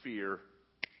to fear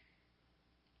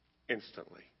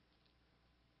instantly.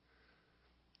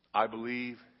 I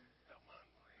believe.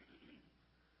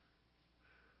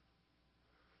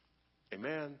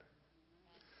 Amen.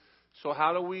 So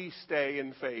how do we stay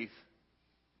in faith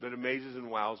that amazes and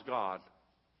wows God?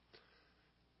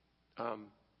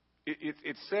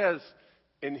 It says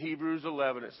in Hebrews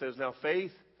 11, it says, now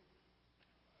faith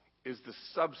is the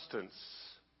substance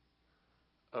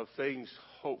of things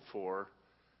hoped for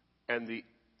and the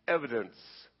evidence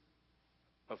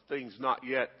of things not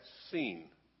yet seen.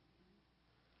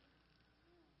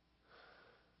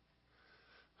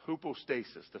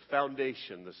 Hypostasis, the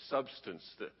foundation, the substance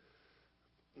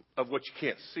of what you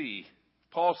can't see.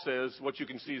 Paul says what you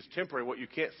can see is temporary, what you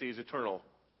can't see is eternal.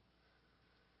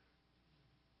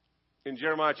 In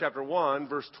Jeremiah chapter 1,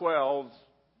 verse 12,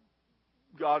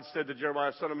 God said to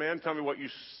Jeremiah, son of man, tell me what you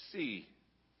see.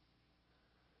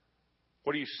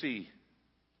 What do you see?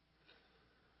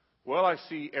 Well, I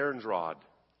see Aaron's rod.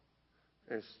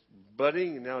 And it's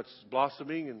budding and now it's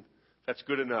blossoming and that's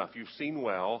good enough. You've seen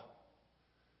well.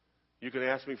 You can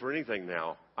ask me for anything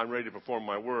now. I'm ready to perform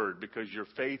my word because your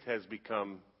faith has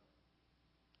become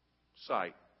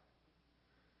sight.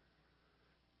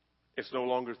 It's no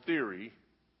longer theory,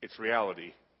 it's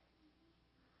reality.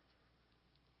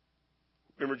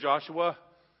 Remember Joshua?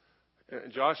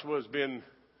 Joshua has been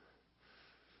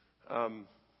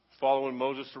following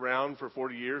Moses around for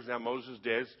 40 years. Now Moses is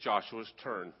dead. It's Joshua's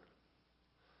turn.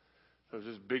 There's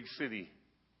this big city,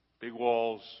 big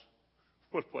walls.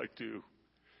 What do I do?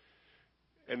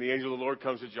 And the angel of the Lord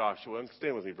comes to Joshua. And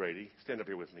stand with me, Brady. Stand up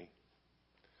here with me.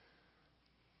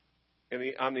 And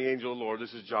I'm the angel of the Lord.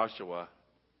 This is Joshua.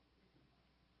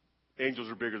 Angels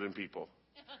are bigger than people.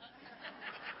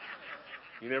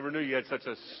 You never knew you had such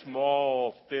a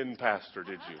small, thin pastor,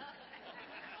 did you?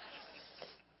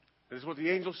 This is what the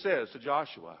angel says to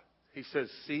Joshua. He says,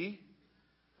 see,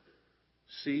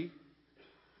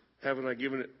 haven't I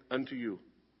given it unto you?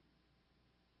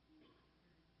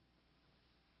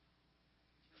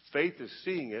 Faith is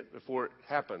seeing it before it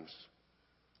happens.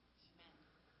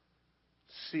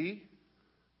 See,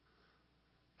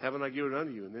 haven't I given it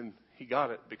unto you? And then he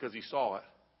got it because he saw it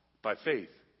by faith.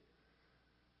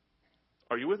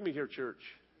 Are you with me here, church?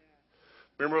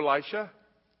 Remember Elisha?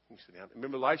 You sit down.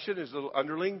 Remember Elisha and his little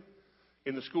underling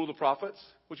in the school of the prophets,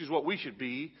 which is what we should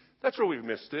be. That's where we've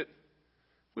missed it.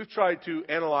 We've tried to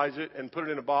analyze it and put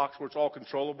it in a box where it's all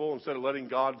controllable instead of letting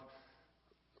God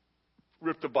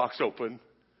rip the box open.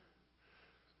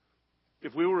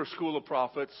 If we were a school of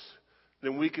prophets,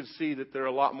 then we could see that there are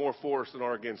a lot more for us than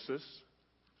are against us.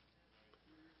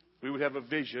 We would have a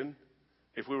vision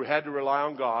if we had to rely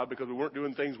on God because we weren't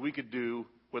doing things we could do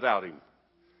without Him.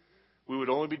 We would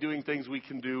only be doing things we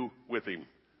can do with Him.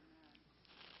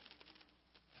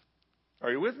 Are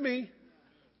you with me?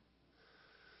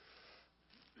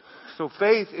 So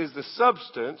faith is the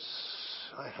substance.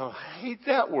 I hate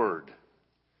that word.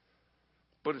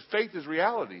 But faith is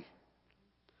reality.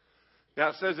 Now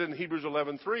it says in Hebrews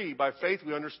 11:3, by faith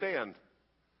we understand.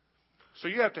 So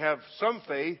you have to have some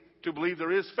faith to believe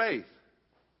there is faith.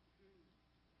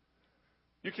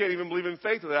 You can't even believe in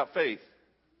faith without faith.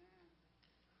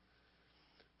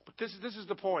 But this is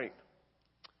the point.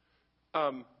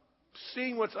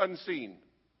 Seeing what's unseen.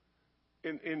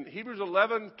 In Hebrews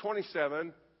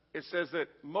 11:27, it says that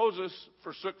Moses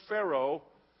forsook Pharaoh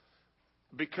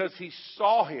because he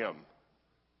saw him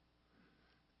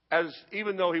as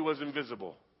even though he was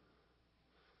invisible.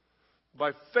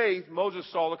 By faith, Moses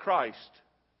saw the Christ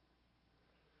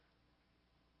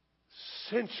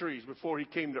centuries before he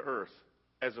came to earth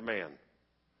as a man.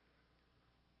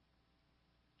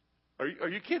 Are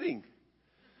you kidding?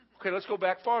 Okay, let's go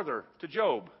back farther to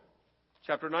Job,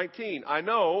 chapter 19. I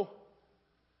know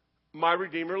my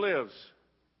Redeemer lives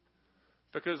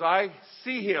because I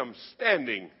see him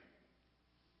standing.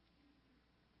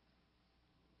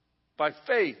 By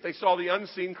faith, they saw the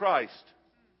unseen Christ.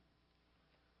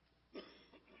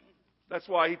 That's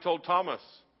why he told Thomas,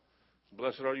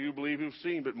 blessed are you who believe who've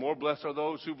seen, but more blessed are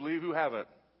those who believe who haven't.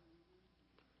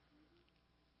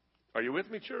 Are you with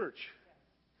me, church?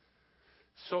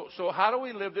 So how do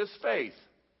we live this faith?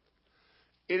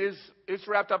 It's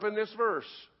wrapped up in this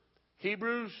verse.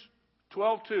 Hebrews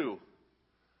 12:2.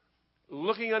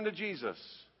 Looking unto Jesus,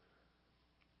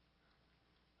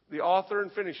 the author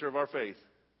and finisher of our faith.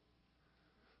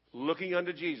 Looking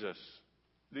unto Jesus,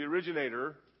 the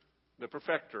originator, the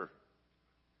perfecter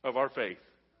of our faith.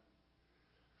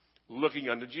 Looking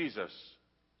unto Jesus.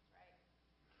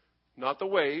 Not the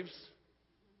waves,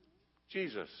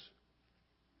 Jesus.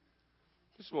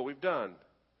 This is what we've done.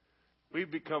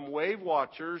 We've become wave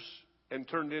watchers and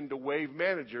turned into wave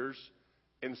managers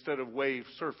instead of wave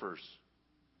surfers.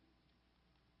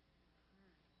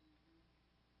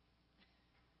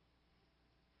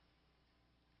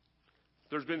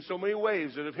 There's been so many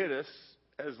waves that have hit us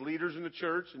as leaders in the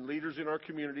church and leaders in our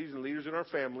communities and leaders in our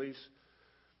families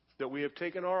that we have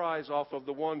taken our eyes off of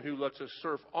the one who lets us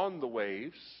surf on the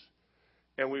waves,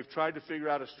 and we've tried to figure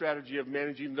out a strategy of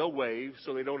managing the waves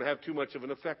so they don't have too much of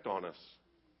an effect on us.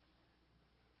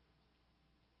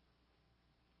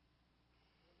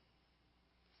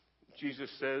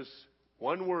 Jesus says,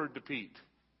 one word to Pete,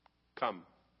 come.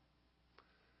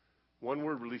 One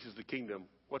word releases the kingdom.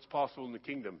 What's possible in the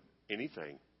kingdom?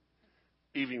 Anything.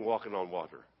 Even walking on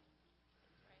water.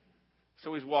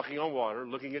 So he's walking on water,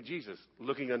 looking at Jesus,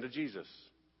 looking unto Jesus.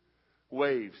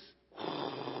 Waves.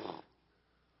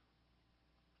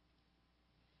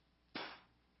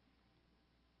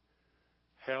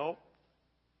 Help.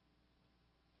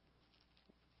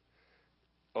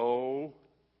 Oh,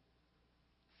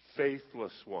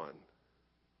 faithless one.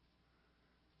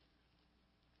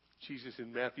 Jesus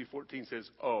in Matthew 14 says,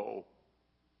 oh,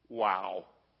 wow.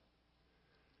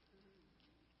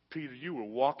 Peter, you were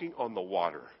walking on the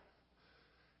water,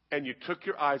 and you took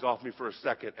your eyes off me for a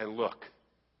second and look.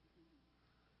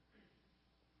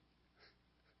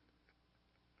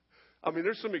 I mean,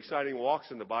 there's some exciting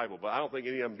walks in the Bible, but I don't think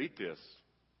any of them beat this.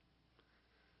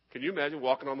 Can you imagine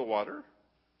walking on the water?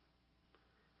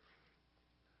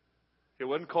 It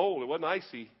wasn't cold. It wasn't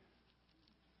icy.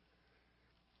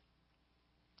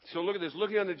 So look at this.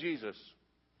 Looking unto Jesus.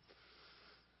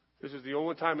 This is the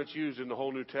only time it's used in the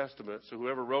whole New Testament, so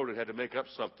whoever wrote it had to make up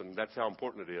something. That's how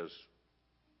important it is.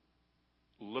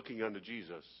 Looking unto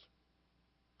Jesus.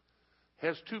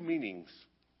 Has two meanings.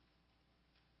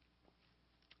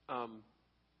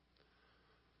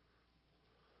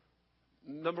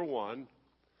 Number one,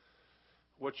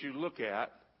 what you look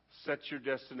at sets your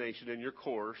destination and your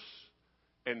course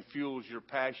and fuels your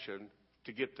passion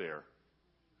to get there.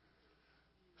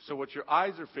 So what your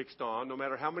eyes are fixed on, no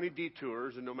matter how many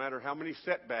detours and no matter how many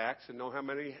setbacks and no how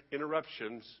many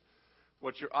interruptions,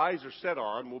 what your eyes are set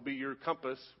on will be your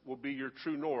compass, will be your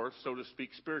true north, so to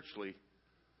speak, spiritually.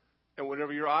 And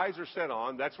whatever your eyes are set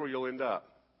on, that's where you'll end up.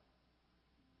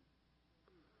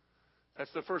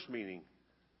 That's the first meaning.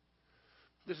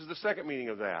 This is the second meaning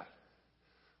of that.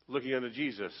 Looking unto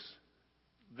Jesus.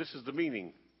 This is the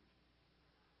meaning.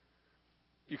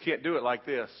 You can't do it like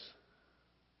this.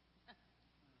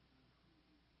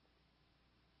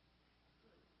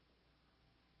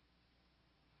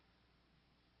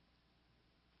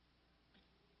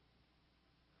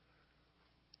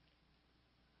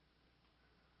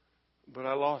 But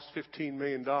I lost $15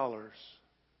 million.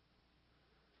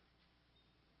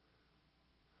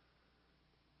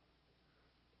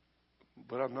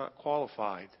 But I'm not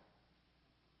qualified.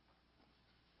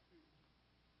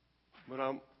 But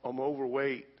I'm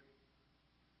overweight.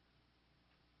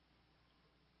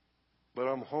 But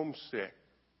I'm homesick.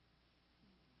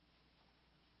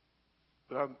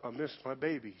 But I miss my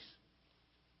babies.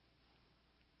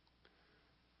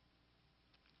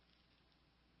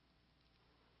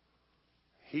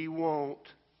 He won't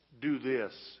do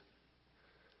this.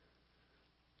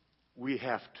 We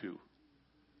have to.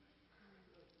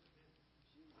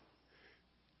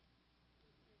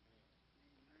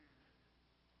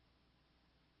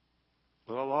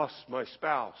 Well, I lost my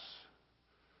spouse.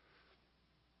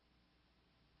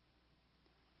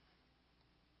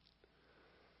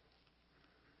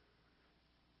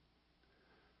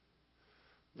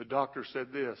 The doctor said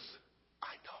this.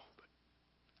 I know,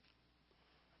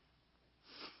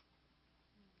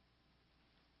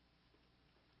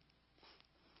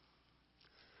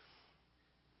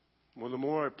 but well, the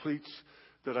more I preach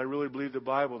that I really believe the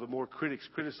Bible, the more critics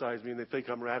criticize me and they think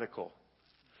I'm radical.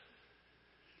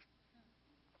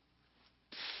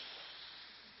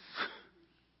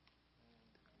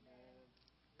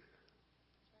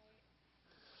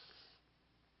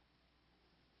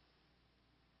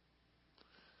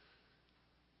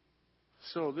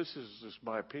 So this is just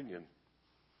my opinion.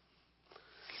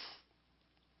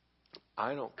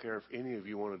 I don't care if any of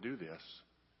you want to do this.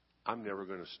 I'm never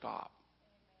going to stop.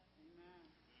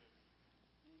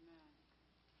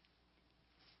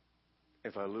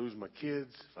 If I lose my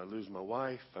kids, if I lose my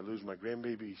wife, if I lose my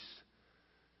grandbabies,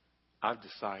 I've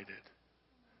decided.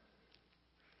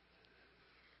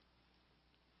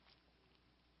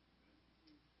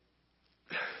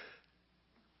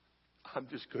 I'm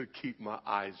just going to keep my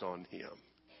eyes on Him.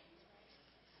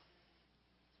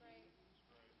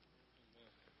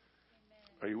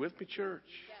 Are you with me, church?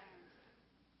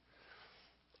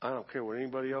 I don't care what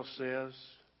anybody else says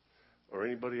or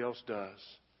anybody else does.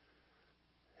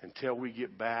 Until we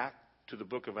get back to the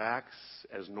book of Acts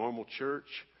as normal church,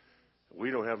 we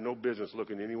don't have no business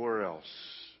looking anywhere else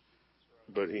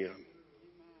but Him.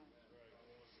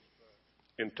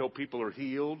 Until people are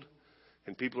healed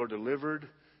and people are delivered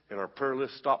and our prayer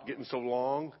lists stop getting so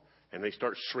long and they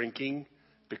start shrinking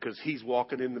because He's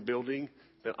walking in the building,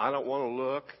 then I don't want to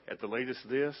look at the latest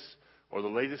this or the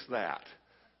latest that.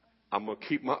 I'm going to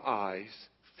keep my eyes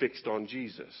fixed on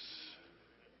Jesus.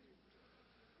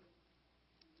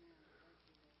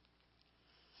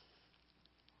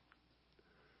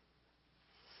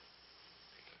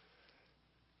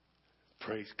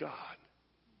 Praise God.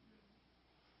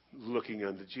 Looking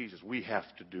unto Jesus. We have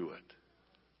to do it.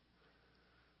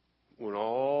 When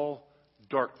all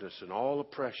darkness and all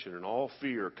oppression and all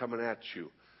fear are coming at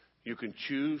you, you can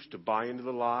choose to buy into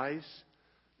the lies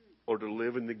or to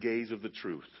live in the gaze of the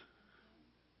truth.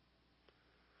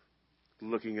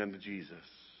 Looking unto Jesus.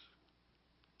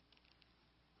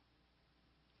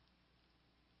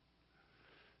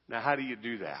 Now, how do you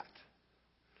do that?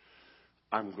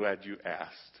 I'm glad you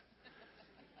asked.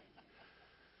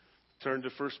 Turn to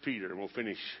 1 Peter and we'll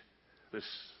finish this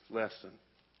lesson.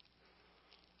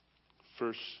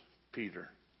 1 Peter.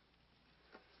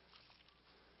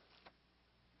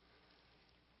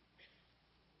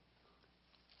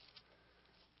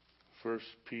 1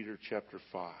 Peter chapter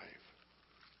 5.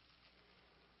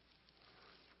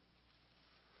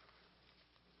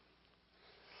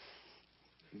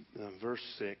 Verse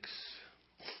 6.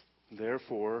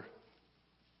 Therefore,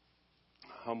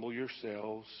 humble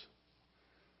yourselves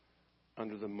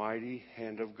under the mighty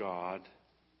hand of God,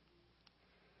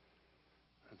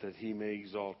 that He may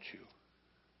exalt you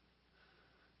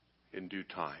in due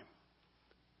time.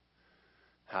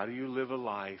 How do you live a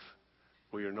life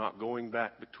where you're not going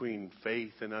back between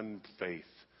faith and unfaith,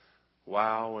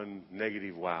 wow and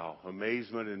negative wow,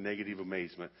 amazement and negative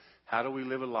amazement? How do we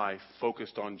live a life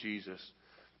focused on Jesus?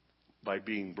 By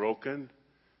being broken,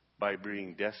 by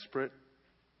being desperate,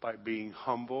 by being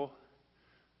humble,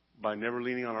 by never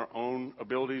leaning on our own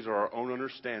abilities or our own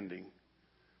understanding,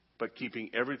 but keeping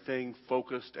everything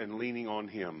focused and leaning on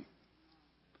Him.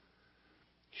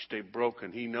 Stay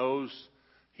broken. He knows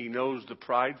the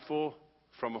prideful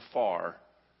from afar,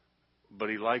 but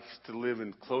He likes to live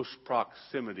in close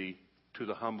proximity to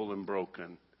the humble and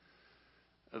broken.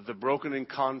 The broken and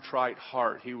contrite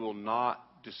heart He will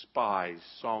not despise.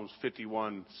 Psalms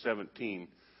 51:17.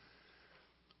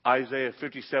 Isaiah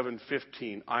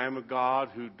 57:15. I am a God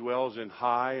who dwells in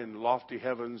high and lofty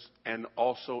heavens and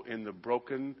also in the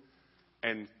broken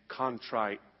and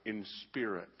contrite in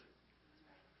spirit.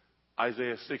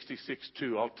 Isaiah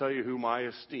 66:2. I'll tell you whom I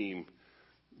esteem,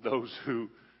 those who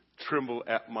tremble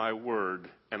at my word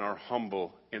and are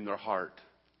humble in their heart.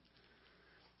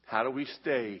 How do we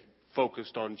stay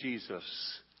focused on Jesus?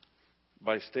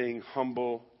 By staying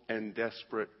humble and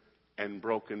desperate and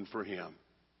broken for Him.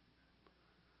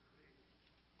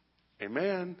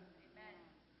 Amen.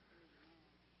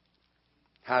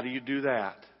 How do you do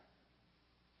that?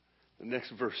 The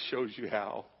next verse shows you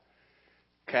how.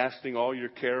 Casting all your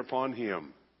care upon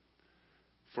Him,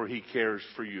 for He cares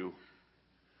for you.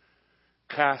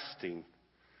 Casting.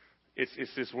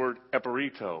 It's this word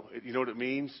eperito. You know what it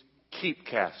means? Keep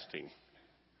casting.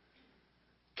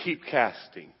 Keep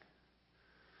casting.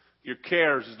 Your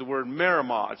cares is the word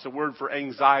merimah. It's a word for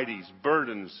anxieties,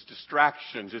 burdens,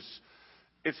 distractions.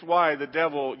 It's why the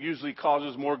devil usually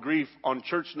causes more grief on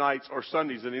church nights or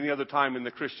Sundays than any other time in the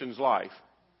Christian's life.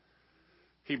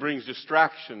 He brings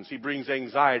distractions. He brings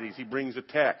anxieties. He brings a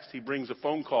text. He brings a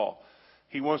phone call.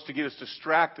 He wants to get us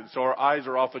distracted so our eyes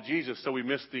are off of Jesus so we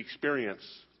miss the experience.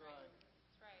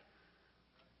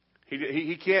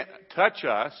 He can't touch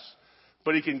us,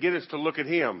 but he can get us to look at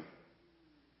him.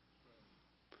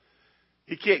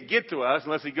 He can't get to us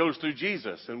unless he goes through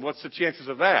Jesus. And what's the chances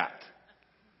of that?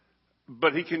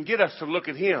 But he can get us to look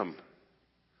at him.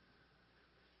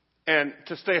 And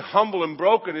to stay humble and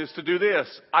broken is to do this.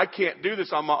 I can't do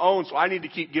this on my own, so I need to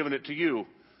keep giving it to you.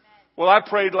 Well, I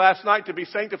prayed last night to be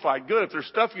sanctified. Good. If there's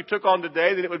stuff you took on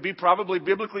today, then it would be probably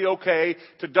biblically okay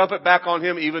to dump it back on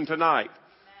him even tonight.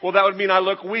 Well, that would mean I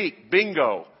look weak.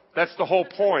 Bingo. That's the whole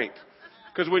point.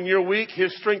 Because when you're weak,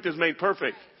 his strength is made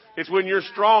perfect. It's when you're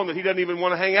strong that he doesn't even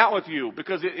want to hang out with you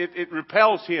because it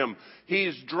repels him.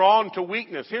 He's drawn to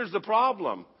weakness. Here's the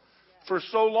problem. For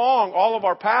so long, all of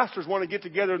our pastors want to get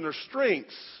together in their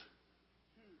strengths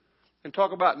and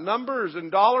talk about numbers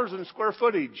and dollars and square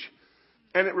footage.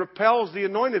 And it repels the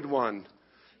anointed one.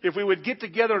 If we would get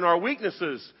together in our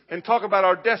weaknesses and talk about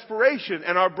our desperation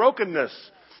and our brokenness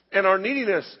and our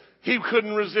neediness, he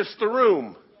couldn't resist the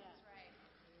room.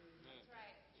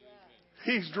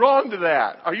 He's drawn to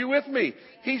that. Are you with me?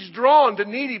 He's drawn to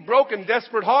needy, broken,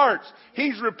 desperate hearts.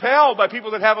 He's repelled by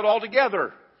people that have it all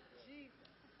together.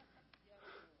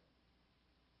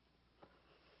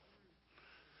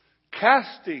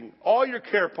 Casting all your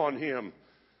care upon him.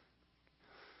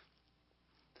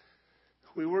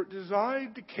 We weren't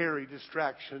designed to carry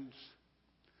distractions.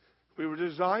 We were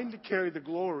designed to carry the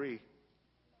glory.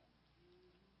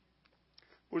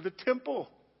 We're the temple.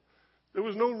 There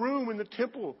was no room in the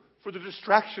temple for the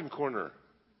distraction corner.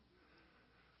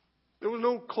 There was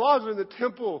no closet in the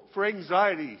temple for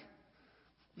anxiety.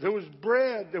 There was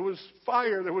bread, there was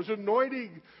fire, there was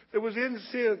anointing, there was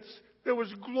incense, there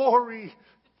was glory,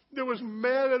 there was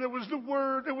manna, there was the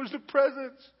word, there was the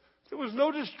presence. There was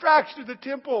no distraction in the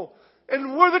temple.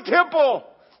 And we're the temple.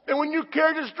 And when you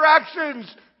carry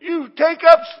distractions, you take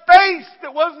up space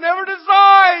that was never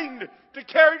designed to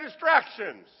carry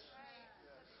distractions.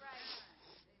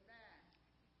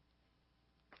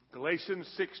 Galatians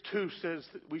 6:2 says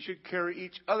that we should carry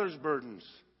each other's burdens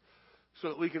so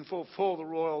that we can fulfill the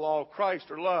royal law of Christ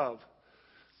or love.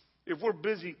 If we're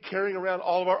busy carrying around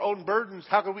all of our own burdens,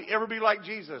 how can we ever be like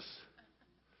Jesus?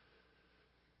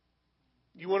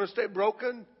 You want to stay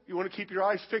broken? You want to keep your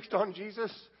eyes fixed on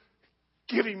Jesus?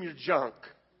 Give him your junk.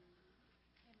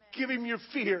 Give him your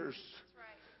fears.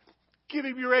 Give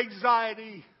him your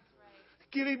anxiety.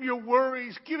 Give him your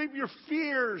worries. Give him your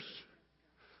fears.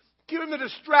 Give him the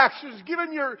distractions. Give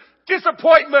him your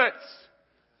disappointments.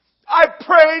 I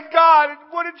prayed, God, and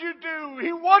what did you do?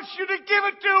 He wants you to give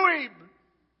it to him.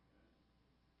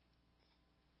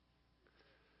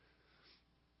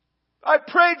 I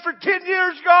prayed for 10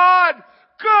 years, God.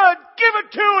 Good. Give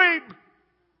it to him.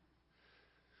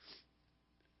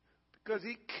 Because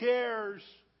he cares.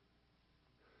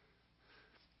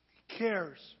 He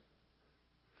cares.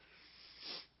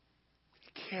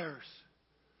 He cares.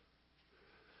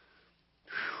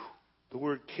 The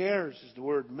word cares is the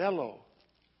word mellow.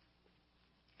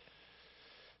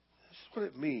 This is what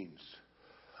it means.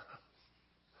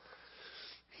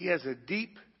 He has a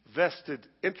deep vested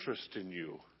interest in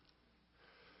you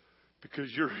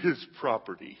because you're his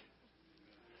property.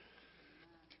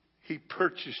 He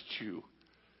purchased you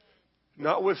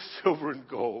not with silver and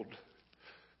gold,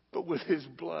 but with his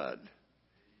blood.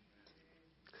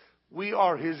 We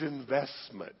are his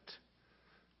investment.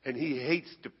 And he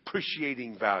hates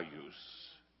depreciating values.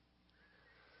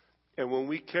 And when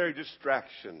we carry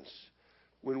distractions,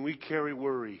 when we carry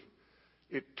worry,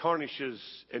 it tarnishes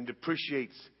and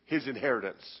depreciates his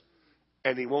inheritance.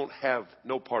 And he won't have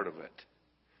no part of it.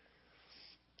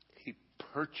 He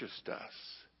purchased us.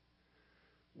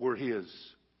 We're his.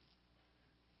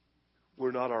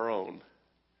 We're not our own.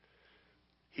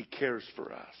 He cares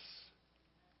for us.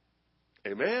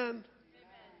 Amen?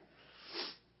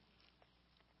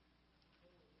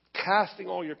 Casting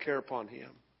all your care upon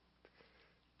him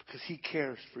because he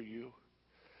cares for you.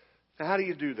 Now, how do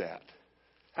you do that?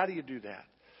 How do you do that?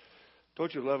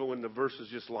 Don't you love it when the verses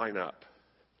just line up?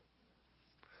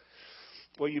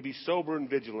 Well, you be sober and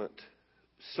vigilant.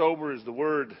 Sober is the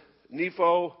word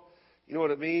nepho. You know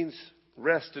what it means?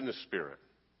 Rest in the Spirit.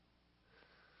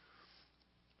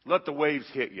 Let the waves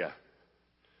hit you.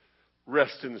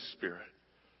 Rest in the Spirit.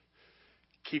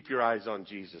 Keep your eyes on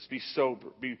Jesus. Be sober.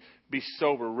 Be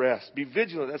sober. Rest. Be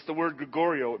vigilant. That's the word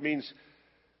Gregorio. It means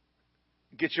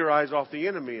get your eyes off the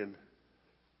enemy and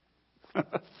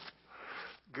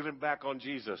get them back on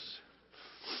Jesus.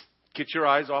 Get your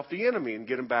eyes off the enemy and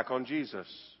get them back on Jesus.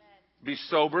 Be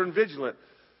sober and vigilant.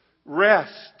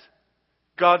 Rest.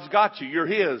 God's got you. You're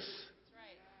His.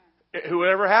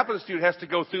 Whoever happens to you, it has to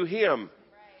go through Him.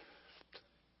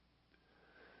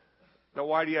 Now,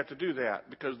 why do you have to do that?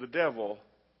 Because the devil,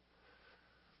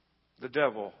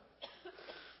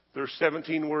 there's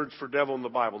 17 words for devil in the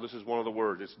Bible. This is one of the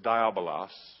words. It's diabolos.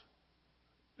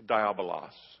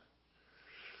 Diabolos.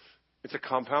 It's a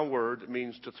compound word. It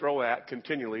means to throw at,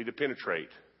 continually, to penetrate.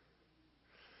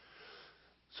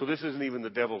 So this isn't even the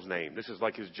devil's name. This is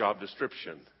like his job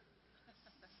description.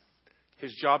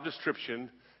 His job description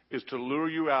is to lure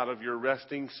you out of your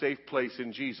resting, safe place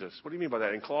in Jesus. What do you mean by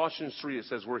that? In Colossians 3, it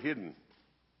says we're hidden.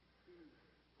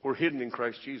 We're hidden in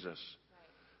Christ Jesus.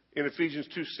 In Ephesians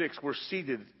 2:6, we're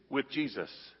seated with Jesus.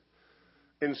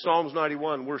 In Psalms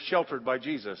 91, we're sheltered by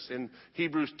Jesus. In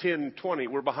Hebrews 10:20,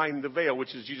 we're behind the veil,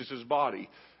 which is Jesus' body.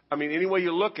 I mean, any way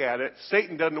you look at it,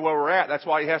 Satan doesn't know where we're at. That's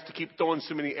why he has to keep throwing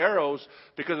so many arrows,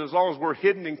 because as long as we're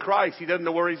hidden in Christ, he doesn't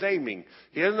know where he's aiming.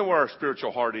 He doesn't know where our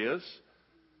spiritual heart is.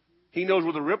 He knows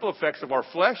where the ripple effects of our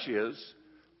flesh is,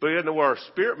 but he doesn't know where our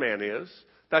spirit man is.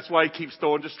 That's why he keeps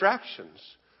throwing distractions.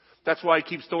 That's why he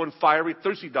keeps throwing fiery,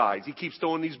 thirsty dyes. He keeps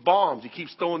throwing these bombs. He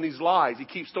keeps throwing these lies. He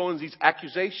keeps throwing these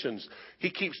accusations. He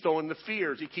keeps throwing the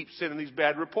fears. He keeps sending these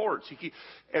bad reports.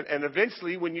 And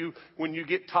eventually, when you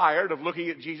get tired of looking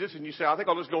at Jesus and you say, I think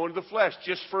I'll just go into the flesh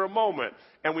just for a moment,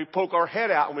 and we poke our head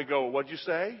out and we go, what'd you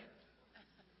say?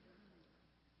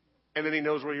 And then he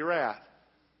knows where you're at.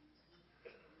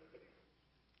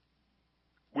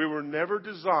 We were never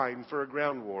designed for a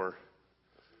ground war.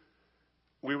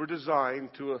 We were designed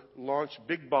to launch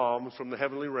big bombs from the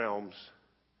heavenly realms.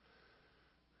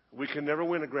 We can never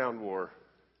win a ground war,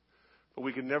 but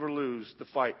we can never lose the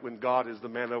fight when God is the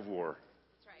man of war.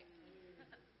 That's right.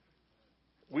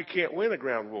 We can't win a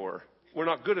ground war. We're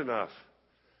not good enough.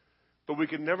 But we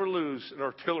can never lose an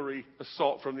artillery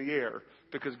assault from the air,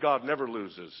 because God never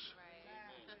loses.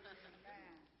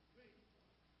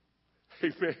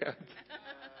 Right. Amen.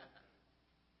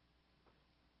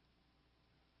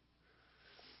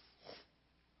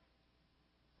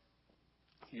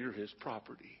 You're His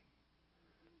property.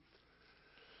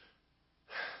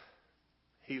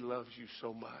 He loves you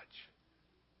so much.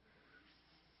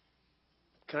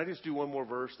 Can I just do one more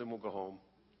verse, then we'll go home?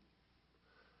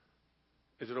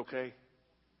 Is it okay?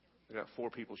 I got 4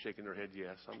 people shaking their head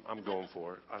yes. I'm going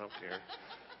for it. I don't care.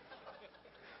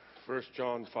 1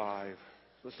 John 5.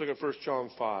 Let's look at 1 John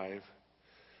 5,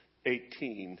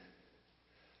 18.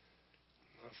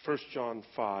 1 John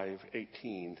 5,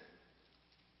 18.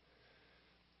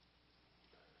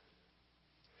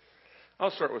 I'll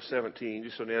start with 17,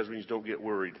 just so Nazarenes don't get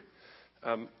worried.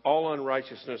 All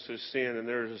unrighteousness is sin, and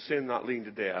there is a sin not leading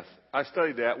to death. I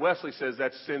studied that. Wesley says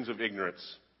that's sins of ignorance.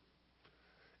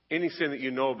 Any sin that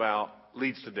you know about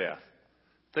leads to death.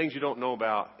 Things you don't know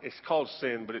about, it's called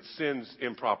sin, but it's sins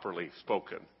improperly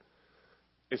spoken.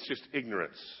 It's just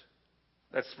ignorance.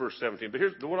 That's verse 17. But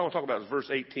here's what I want to talk about is verse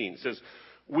 18. It says,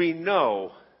 we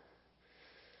know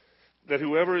that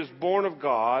whoever is born of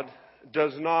God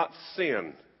does not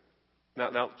sin.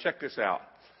 Now check this out.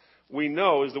 We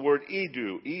know is the word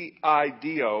eido,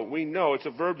 E-I-D-O. We know it's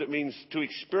a verb that means to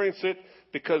experience it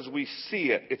because we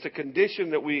see it. It's a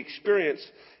condition that we experience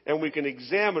and we can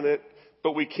examine it,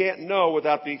 but we can't know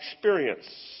without the experience.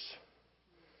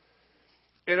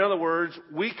 In other words,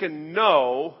 we can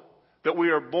know that we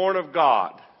are born of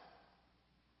God.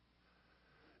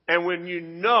 And when you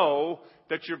know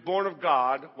that you're born of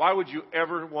God, why would you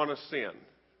ever want to sin?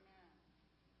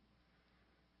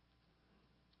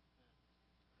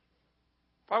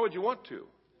 Why would you want to?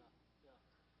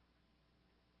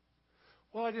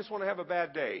 Well, I just want to have a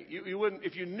bad day. You wouldn't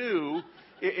if you knew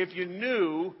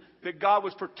that God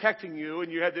was protecting you and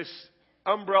you had this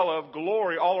umbrella of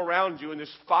glory all around you and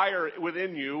this fire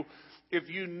within you. If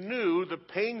you knew the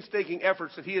painstaking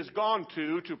efforts that He has gone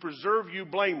to preserve you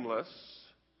blameless,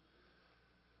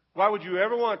 why would you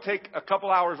ever want to take a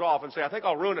couple hours off and say, I think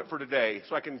I'll ruin it for today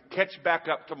so I can catch back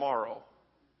up tomorrow?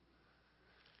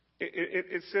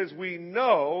 It says we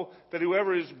know that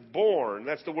whoever is born,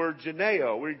 that's the word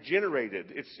geneo, we're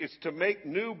generated. It's to make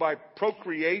new by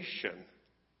procreation.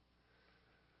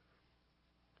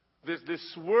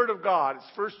 This word of God,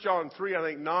 it's 1 John 3, I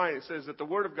think 9, it says that the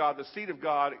word of God, the seed of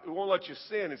God, it won't let you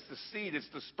sin. It's the seed, it's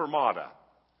the spermata.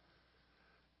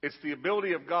 It's the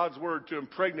ability of God's word to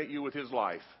impregnate you with His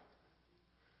life.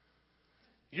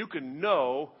 You can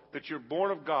know that you're born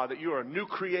of God, that you are a new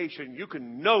creation. You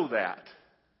can know that.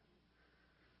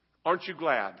 Aren't you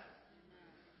glad?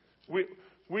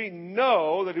 We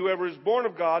know that whoever is born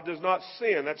of God does not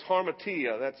sin. That's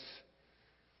harmatia. That's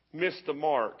miss the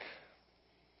mark.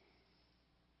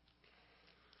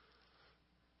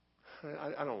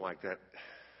 I don't like that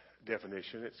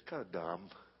definition. It's kind of dumb,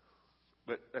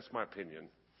 but that's my opinion.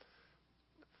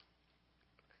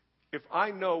 If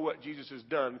I know what Jesus has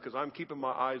done because I'm keeping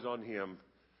my eyes on him,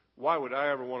 why would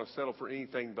I ever want to settle for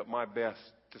anything but my best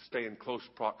to stay in close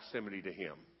proximity to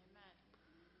him?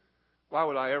 Why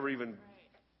would I ever even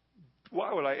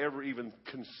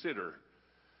consider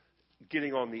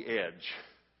getting on the edge?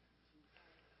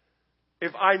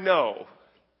 If I know,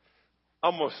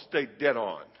 I'm going to stay dead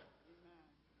on.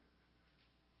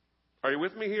 Are you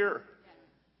with me here?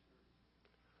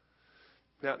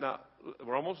 Now,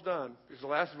 we're almost done. This is the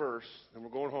last verse, and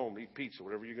we're going home to eat pizza,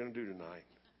 whatever you're going to do tonight.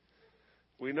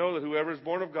 We know that whoever is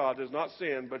born of God does not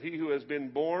sin, but he who has been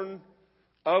born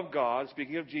of God,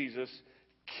 speaking of Jesus,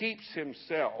 keeps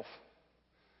himself.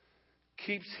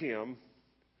 Keeps him.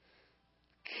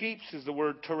 Keeps is the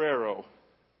word terero.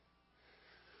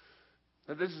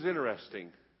 Now this is interesting.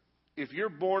 If you're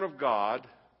born of God,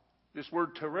 this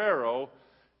word terero,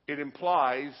 it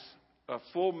implies a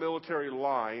full military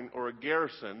line or a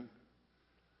garrison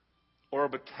or a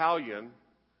battalion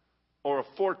or a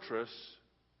fortress.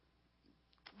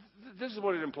 This is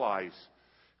what it implies.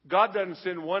 God doesn't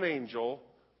send one angel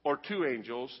or two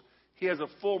angels. He has a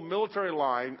full military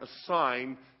line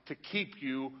assigned to keep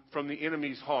you from the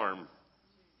enemy's harm.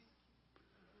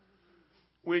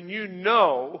 When you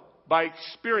know by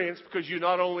experience, because you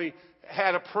not only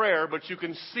had a prayer, but you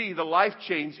can see the life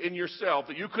change in yourself,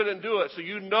 that you couldn't do it, so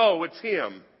you know it's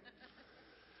him.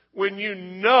 When you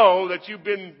know that you've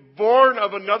been born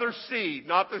of another seed,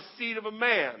 not the seed of a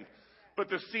man, but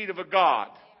the seed of a God.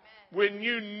 When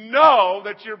you know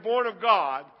that you're born of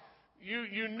God,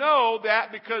 you know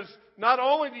that because not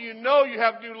only do you know you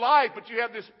have new life, but you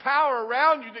have this power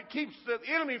around you that keeps the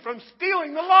enemy from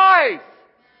stealing the life.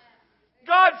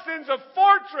 God sends a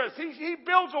fortress. He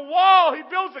builds a wall. He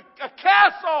builds a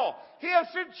castle. He has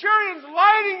centurions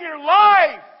lighting your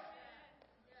life.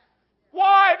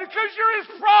 Why? Because you're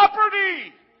his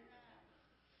property.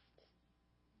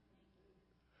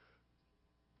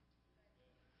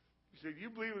 You say, do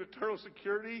you believe in eternal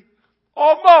security?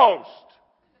 Almost.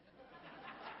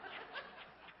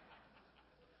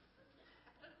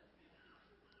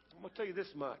 I'm going to tell you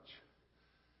this much.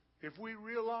 If we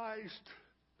realized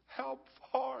how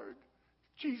hard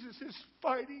Jesus is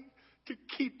fighting to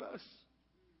keep us,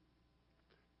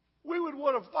 we would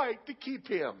want to fight to keep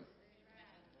him.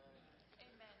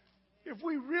 If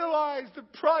we realize the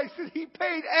price that he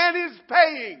paid and is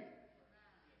paying,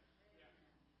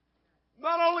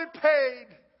 not only paid,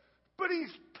 but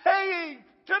he's paying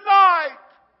tonight,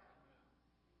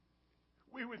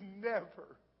 we would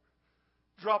never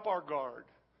drop our guard.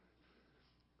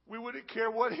 We wouldn't care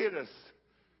what hit us.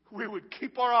 We would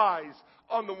keep our eyes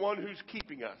on the one who's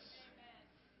keeping us.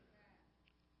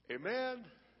 Amen.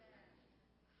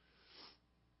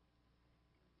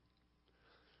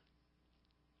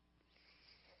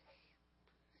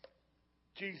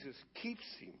 Jesus keeps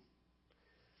him.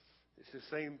 It's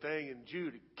the same thing in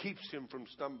Jude. It keeps him from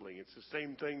stumbling. It's the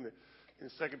same thing that in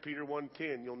 2 Peter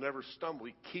 1:10, you'll never stumble.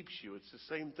 He keeps you. It's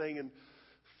the same thing in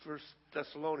 1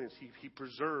 Thessalonians. He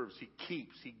preserves, he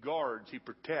keeps, he guards, he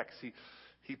protects.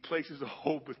 He places a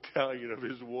whole battalion of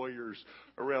his warriors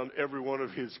around every one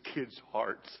of his kids'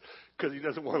 hearts because he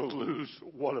doesn't want to lose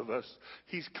one of us.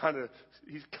 He's kind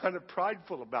of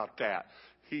prideful about that.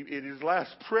 In his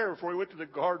last prayer before he went to the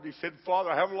garden, he said,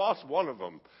 Father, I haven't lost one of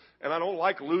them, and I don't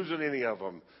like losing any of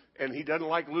them. And he doesn't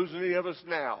like losing any of us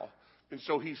now. And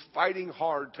so he's fighting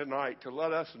hard tonight to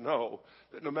let us know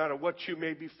that no matter what you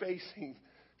may be facing,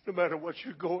 no matter what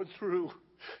you're going through,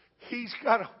 he's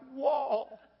got a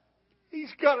wall.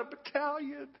 He's got a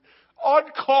battalion on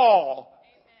call,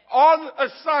 on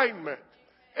assignment.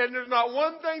 And there's not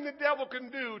one thing the devil can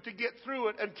do to get through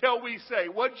it until we say,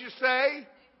 what'd you say?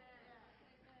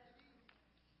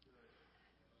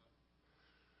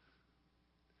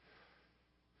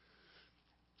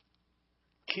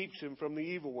 Keeps him from the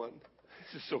evil one.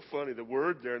 This is so funny. The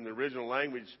word there in the original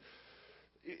language,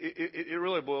 it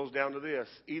really boils down to this.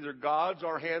 Either God's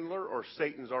our handler or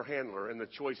Satan's our handler, and the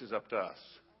choice is up to us.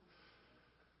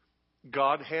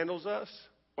 God handles us,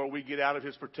 or we get out of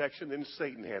his protection, then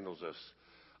Satan handles us.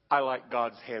 I like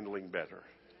God's handling better.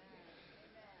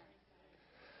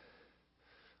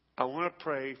 I want to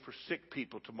pray for sick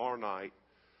people tomorrow night.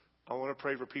 I want to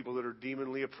pray for people that are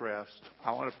demonly oppressed.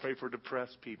 I want to pray for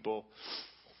depressed people.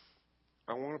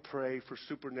 I want to pray for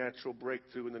supernatural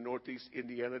breakthrough in the Northeast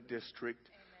Indiana district,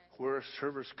 where a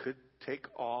service could take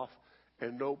off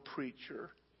and no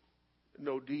preacher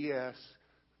no DS,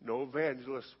 no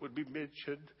evangelist would be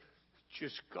mentioned,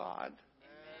 just God.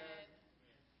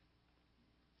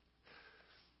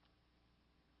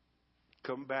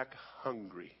 Come back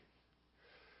hungry.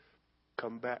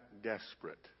 Come back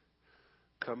desperate.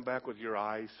 Come back with your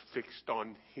eyes fixed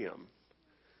on Him.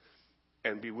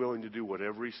 And be willing to do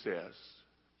whatever He says.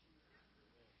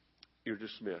 You're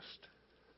dismissed.